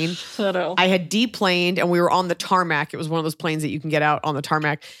plane. I had deplaned and we were on the tarmac. It was one of those planes that you can get out on the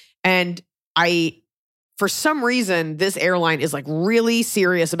tarmac. And for some reason, this airline is like really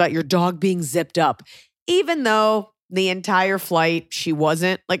serious about your dog being zipped up, even though the entire flight, she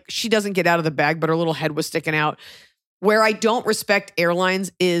wasn't. Like, she doesn't get out of the bag, but her little head was sticking out. Where I don't respect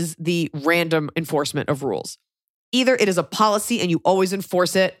airlines is the random enforcement of rules. Either it is a policy and you always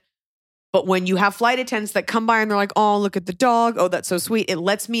enforce it, but when you have flight attendants that come by and they're like, "Oh, look at the dog. Oh, that's so sweet." It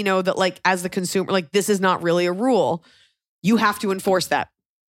lets me know that, like, as the consumer, like, this is not really a rule. You have to enforce that.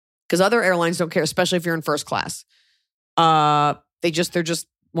 Because other airlines don't care, especially if you're in first class. They're just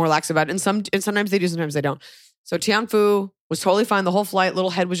more lax about it. And sometimes they do, sometimes they don't. So Tianfu was totally fine the whole flight.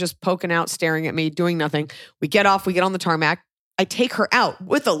 Little head was just poking out, staring at me, doing nothing. We get off, we get on the tarmac. I take her out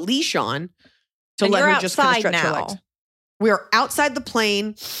with a leash on to let her just kind of stretch her legs. We are outside the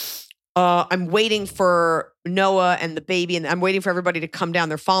plane. I'm waiting for Noah and the baby, and I'm waiting for everybody to come down.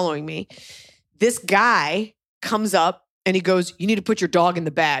 They're following me. This guy comes up and he goes, "You need to put your dog in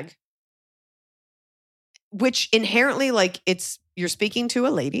the bag." Which inherently, like, you're speaking to a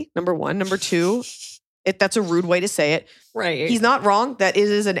lady, number one. Number two, that's a rude way to say it. Right. He's not wrong. That it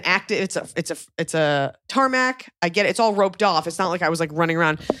is an active, it's a tarmac. I get it. It's all roped off. It's not like I was like running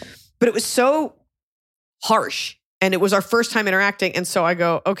around. But it was so harsh. And it was our first time interacting. And so I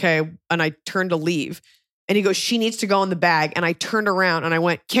go, okay. And I turned to leave. And he goes, "She needs to go in the bag." And I turned around and I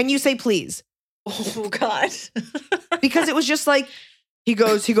went, "Can you say please?" Oh, God. Because it was just like, he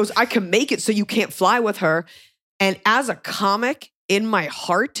goes, "I can make it so you can't fly with her." And as a comic, in my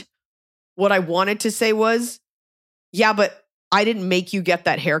heart, what I wanted to say was, "Yeah, but I didn't make you get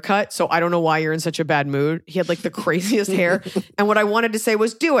that haircut, so I don't know why you're in such a bad mood." He had like the craziest hair. And what I wanted to say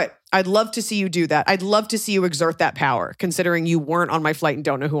was, "Do it. I'd love to see you do that. I'd love to see you exert that power, considering you weren't on my flight and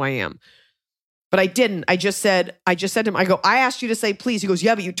don't know who I am." But I didn't. I just said to him, I go, "I asked you to say please." He goes,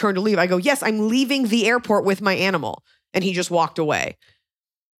 "Yeah, but you turned to leave." I go, "Yes, I'm leaving the airport with my animal." And he just walked away.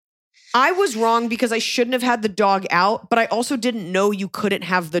 I was wrong because I shouldn't have had the dog out, but I also didn't know you couldn't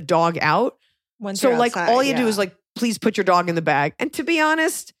have the dog out. Once so you're like outside, all you do is like, "Please put your dog in the bag." And to be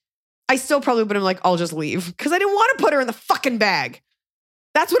honest, I still probably would have been like, "I'll just leave," because I didn't want to put her in the fucking bag.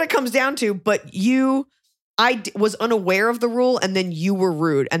 That's what it comes down to. But I was unaware of the rule, and then you were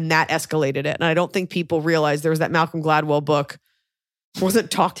rude, and that escalated it. And I don't think people realize there was that Malcolm Gladwell book. Wasn't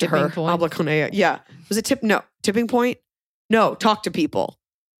Talk to Her? Habla con ella. Yeah. Was it Tipping Point? No, Talk to People.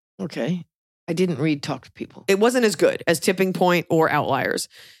 Okay. I didn't read Talk to People. It wasn't as good as Tipping Point or Outliers.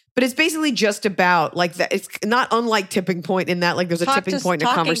 But it's basically just about like that. It's not unlike Tipping Point in that like there's a tipping point in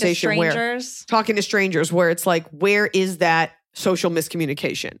a conversation where talking to strangers, where it's like, where is that social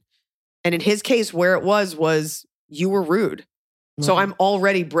miscommunication? And in his case, where it was you were rude. So I'm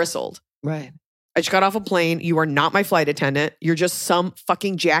already bristled. Right. I just got off a plane. You are not my flight attendant. You're just some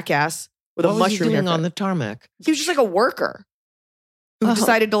fucking jackass with What a was he mushroom doing haircut. on the tarmac? He was just like a worker who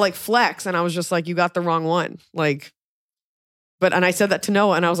decided to like flex. And I was just like, you got the wrong one. Like, and I said that to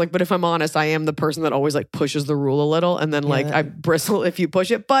Noah and I was like, but if I'm honest, I am the person that always like pushes the rule a little. And then like I bristle if you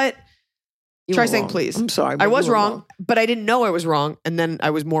push it, but try saying please. I'm sorry. I was wrong, but I didn't know I was wrong. And then I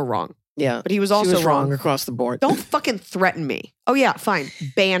was more wrong. Yeah. But he was also wrong across the board. Don't fucking threaten me. Oh yeah, fine.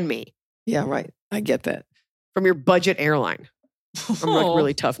 Ban me Yeah, right. I get that. from your budget airline. I'm like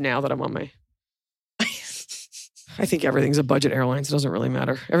really tough now that I'm on my... I think everything's a budget airline. So it doesn't really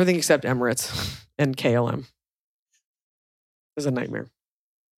matter. Everything except Emirates and KLM is a nightmare.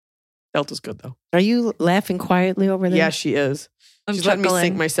 Delta's good though. Are you laughing quietly over there? Yeah, she is. I'm She's letting me chuckling.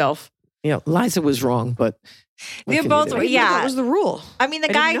 sink myself. Yeah, Liza was wrong, but what They're can you both- do? That Yeah. was the rule. I mean, the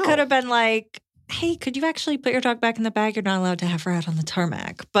I guy didn't know. could have been like, hey, could you actually put your dog back in the bag? You're not allowed to have her out on the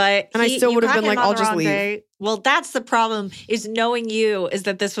tarmac. But And I still you would have caught been him like, on I'll the just wrong leave. day. Well, that's the problem, is knowing you, is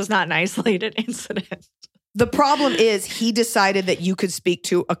that this was not an isolated incident. The problem is he decided that you could speak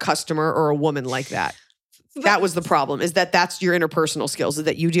to a customer or a woman like that. That was the problem, is that that's your interpersonal skills, is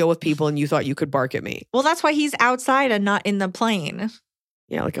that you deal with people and you thought you could bark at me. Well, that's why he's outside and not in the plane.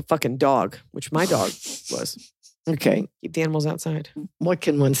 Yeah, like a fucking dog, which my dog was. Okay. Keep the animals outside. What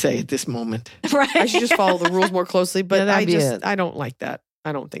can one say at this moment? Right. I should just follow the rules more closely, but Yeah, that'd be it. I don't like that.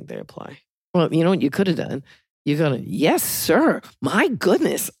 I don't think they apply. Well, you know what you could have done? You're going to, yes, sir. My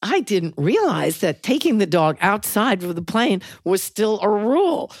goodness, I didn't realize that taking the dog outside of the plane was still a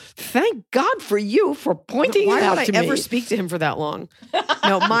rule. Thank God for you for pointing Why it out would to I me. ever speak to him for that long?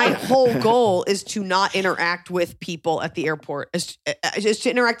 No, my whole goal is to not interact with people at the airport. Is to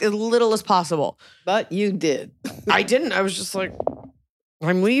interact as little as possible. But you did. I didn't. I was just like,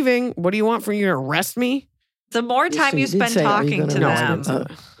 I'm leaving. What do you want from you to arrest me? The more time you did spend say, are you talking to gonna them, arrest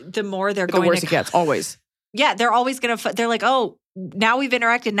me? the more they're The going worse to... it gets, always. Yeah, they're always going to... They're like, oh, now we've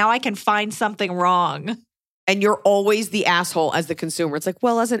interacted. Now I can find something wrong. And you're always the asshole as the consumer. It's like,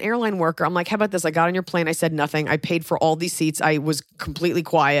 well, as an airline worker, I'm like, how about this? I got on your plane. I said nothing. I paid for all these seats. I was completely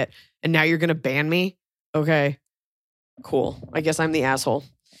quiet. And now you're going to ban me? Okay, cool. I guess I'm the asshole.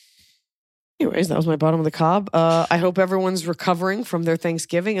 Anyways, that was my bottom of the cob. I hope everyone's recovering from their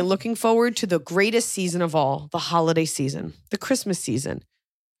Thanksgiving and looking forward to the greatest season of all, the holiday season, the Christmas season.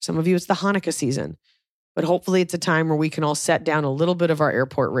 Some of you, it's the Hanukkah season. But hopefully it's a time where we can all set down a little bit of our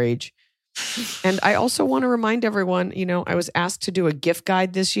airport rage. And I also want to remind everyone, I was asked to do a gift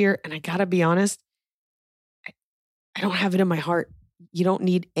guide this year, and I got to be honest, I don't have it in my heart. You don't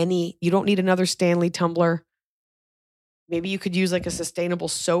need another Stanley tumbler. Maybe you could use like a sustainable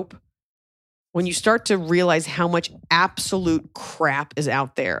soap. When you start to realize how much absolute crap is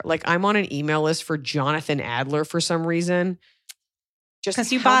out there. Like I'm on an email list for Jonathan Adler for some reason. Just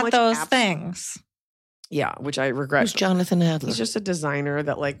Because you how bought much those things. Yeah, which I regret. Who's Jonathan Adler? He's just a designer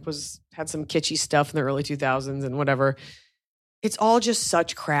that like had some kitschy stuff in the early 2000s and whatever. It's all just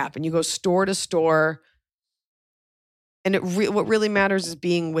such crap. And you go store to store. And what really matters is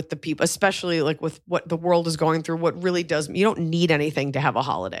being with the people, especially like with what the world is going through. What really does, you don't need anything to have a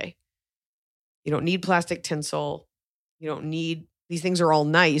holiday. You don't need plastic tinsel. You don't need, these things are all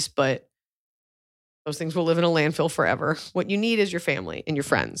nice, but those things will live in a landfill forever. What you need is your family and your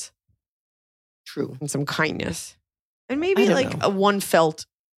friends. True. And some kindness. And maybe I don't like know. a one felt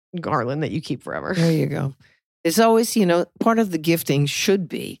garland that you keep forever. There you go. There's always, part of the gifting should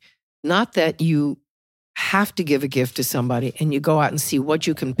be not that you have to give a gift to somebody and you go out and see what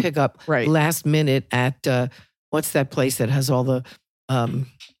you can pick up Right. last minute at, what's that place that has all the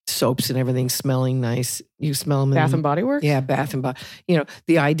soaps and everything smelling nice? You smell them. Bath and Body Works? Yeah, Bath and Body.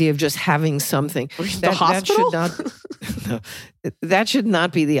 The idea of just having something. The hospital? That should not, no, that should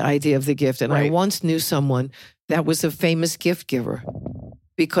not be the idea of the gift. And I Right. once knew someone that was a famous gift giver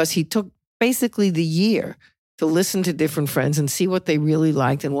because he took basically the year to listen to different friends and see what they really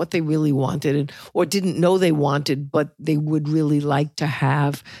liked and what they really wanted or didn't know they wanted, but they would really like to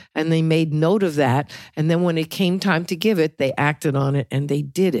have. And they made note of that. And then when it came time to give it, they acted on it and they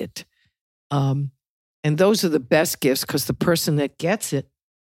did it. And those are the best gifts because the person that gets it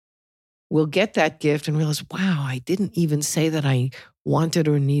will get that gift and realize, wow, I didn't even say that I wanted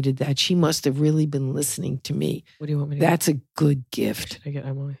or needed that. She must have really been listening to me. What do you want me to That's a good get? gift. Should I get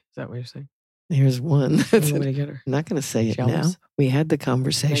Emily? Is that what you're saying? Here's one. What do you want me to get her? I'm not going to say it Shells? now. We had the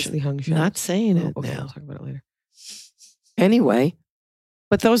conversation. Nicely hung shells? Not saying it Okay, now. I'll talk about it later. Anyway,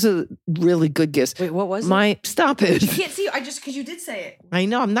 but those are really good gifts. Wait, what was Stop it. You can't see. Because you did say it. I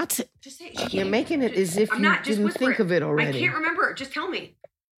know. I'm not. Just say it. You're making it as if I'm you not. Just didn't whisper think it. of it already. I can't remember it. Just tell me.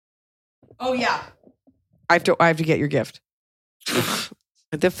 Oh, yeah. I have to get your gift.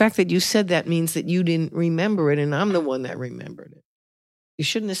 The fact that you said that means that you didn't remember it, and I'm the one that remembered it. You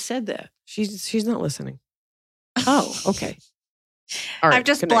shouldn't have said that. She's not listening. Oh, okay. All right, I've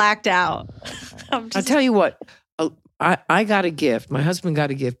just good night. blacked out. I'll tell you what. I got a gift. My husband got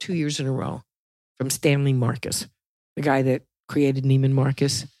a gift 2 years in a row from Stanley Marcus, the guy that created Neiman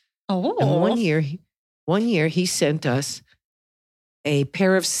Marcus. Oh. And one year he sent us a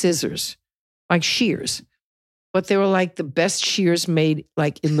pair of scissors, like shears, but they were like the best shears made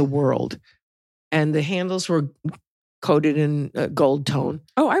like in the world. And the handles were coated in gold tone.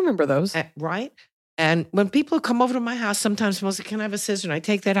 Oh, I remember those. Right? And when people come over to my house, sometimes they'll say, can I have a scissor? And I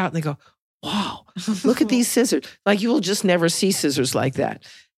take that out and they go, wow, look at these scissors. Like you will just never see scissors like that.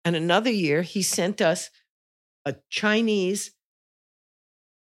 And another year he sent us a Chinese,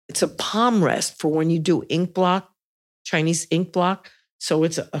 it's a palm rest for when you do ink block, Chinese ink block. So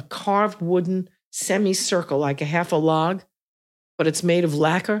it's a carved wooden semicircle, like a half a log, but it's made of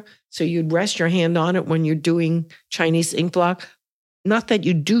lacquer. So you'd rest your hand on it when you're doing Chinese ink block. Not that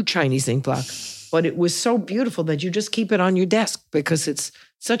you do Chinese ink block, but it was so beautiful that you just keep it on your desk because it's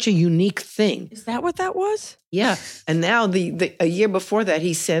such a unique thing. Is that what that was? Yeah. And now a year before that,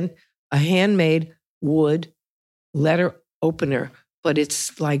 he sent a handmade wood letter opener, but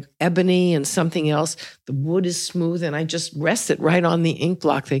it's like ebony and something else. The wood is smooth, and I just rest it right on the ink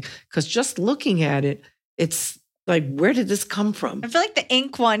block thing because just looking at it, it's like, where did this come from? I feel like the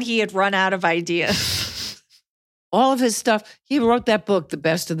ink one, he had run out of ideas. All of his stuff, he wrote that book, The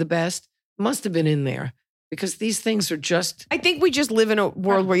Best of the Best, must have been in there because these things are just... I think we just live in a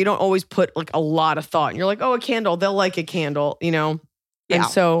world where you don't always put like a lot of thought. And you're like, oh, a candle, they'll like a candle, you know? Yeah. And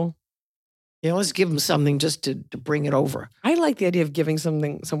so... You always give them something just to bring it over. I like the idea of giving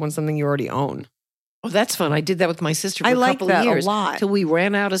someone something you already own. Oh, that's fun. I did that with my sister for I a like couple that of years. a lot. Till we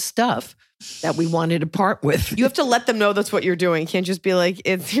ran out of stuff that we wanted to part with. You have to let them know that's what you're doing. You can't just be like,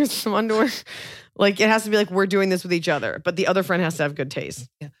 here's some underwear. Like, it has to be like, we're doing this with each other. But the other friend has to have good taste.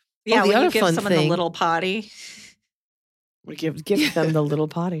 Yeah, the when other you give fun someone the thing- little potty. We give them the little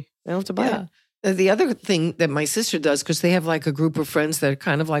potty. They don't have to buy it. The other thing that my sister does, because they have like a group of friends that are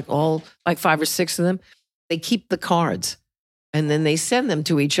kind of like all, like 5 or 6 of them, they keep the cards and then they send them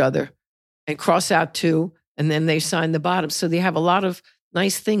to each other and cross out 2, and then they sign the bottom. So they have a lot of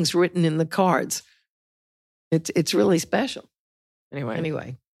nice things written in the cards. It's really special.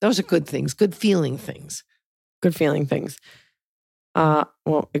 Anyway, those are good things, good feeling things. Good feeling things.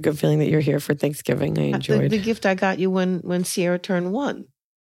 Well, a good feeling that you're here for Thanksgiving. I enjoyed. The gift I got you when Sierra turned 1.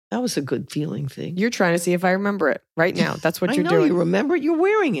 That was a good feeling thing. You're trying to see if I remember it right now. That's what you're I know doing. you remember it. You're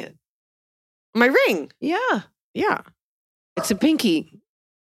wearing it. My ring. Yeah. Yeah. It's a pinky.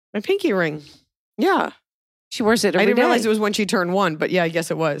 My pinky ring. Yeah. She wears it every I didn't day. realize it was when she turned 1, but yeah, I guess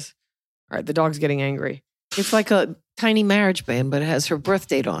it was. All right. The dog's getting angry. It's like a tiny marriage band, but it has her birth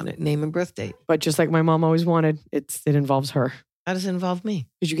date on it, name and birth date. But just like my mom always wanted, it involves her. How does it involve me?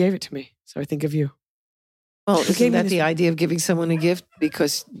 Because you gave it to me. So I think of you. Well, gave isn't me that this- the idea of giving someone a gift?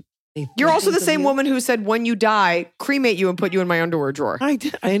 Because You're also the think of same you? woman who said, when you die, cremate you and put you in my underwear drawer. I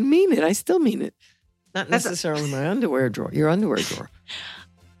mean it. I still mean it. Not necessarily my underwear drawer, your underwear drawer.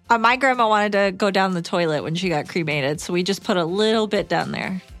 My grandma wanted to go down the toilet when she got cremated, so we just put a little bit down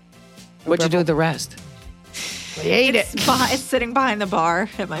there. What'd you do with the rest? I ate it. It's sitting behind the bar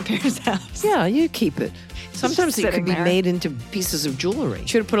at my parents' house. Yeah, you keep it. Sometimes it sitting could be there. made into pieces of jewelry.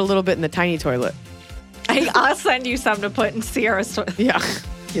 Should have put a little bit in the tiny toilet. I'll send you some to put in Sierra's toilet. Yeah.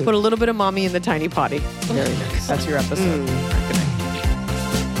 Put a little bit of mommy in the tiny potty. Very nice. That's your episode. Good night.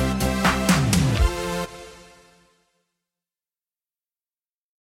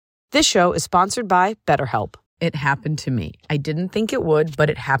 This show is sponsored by BetterHelp. It happened to me. I didn't think it would,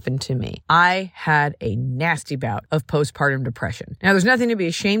 but it happened to me. I had a nasty bout of postpartum depression. Now, there's nothing to be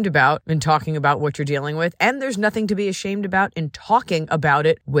ashamed about in talking about what you're dealing with, and there's nothing to be ashamed about in talking about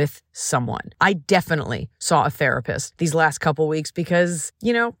it with someone. I definitely saw a therapist these last couple weeks because,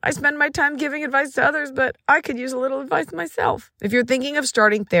 I spend my time giving advice to others, but I could use a little advice myself. If you're thinking of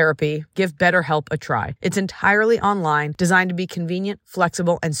starting therapy, give BetterHelp a try. It's entirely online, designed to be convenient,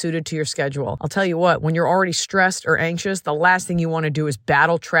 flexible, and suited to your schedule. I'll tell you what, when you're already stressed or anxious, the last thing you want to do is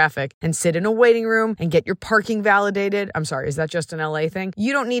battle traffic and sit in a waiting room and get your parking validated. I'm sorry, is that just an LA thing?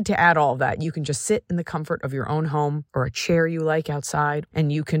 You don't need to add all of that. You can just sit in the comfort of your own home or a chair you like outside,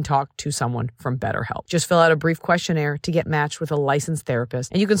 and you can talk to someone from BetterHelp. Just fill out a brief questionnaire to get matched with a licensed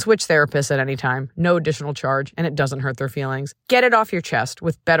therapist, and you can switch therapists at any time. No additional charge, and it doesn't hurt their feelings. Get it off your chest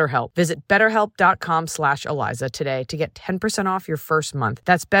with BetterHelp. Visit BetterHelp.com/Iliza today to get 10% off your first month.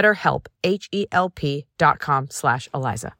 That's BetterHelp, HELP.com/Iliza.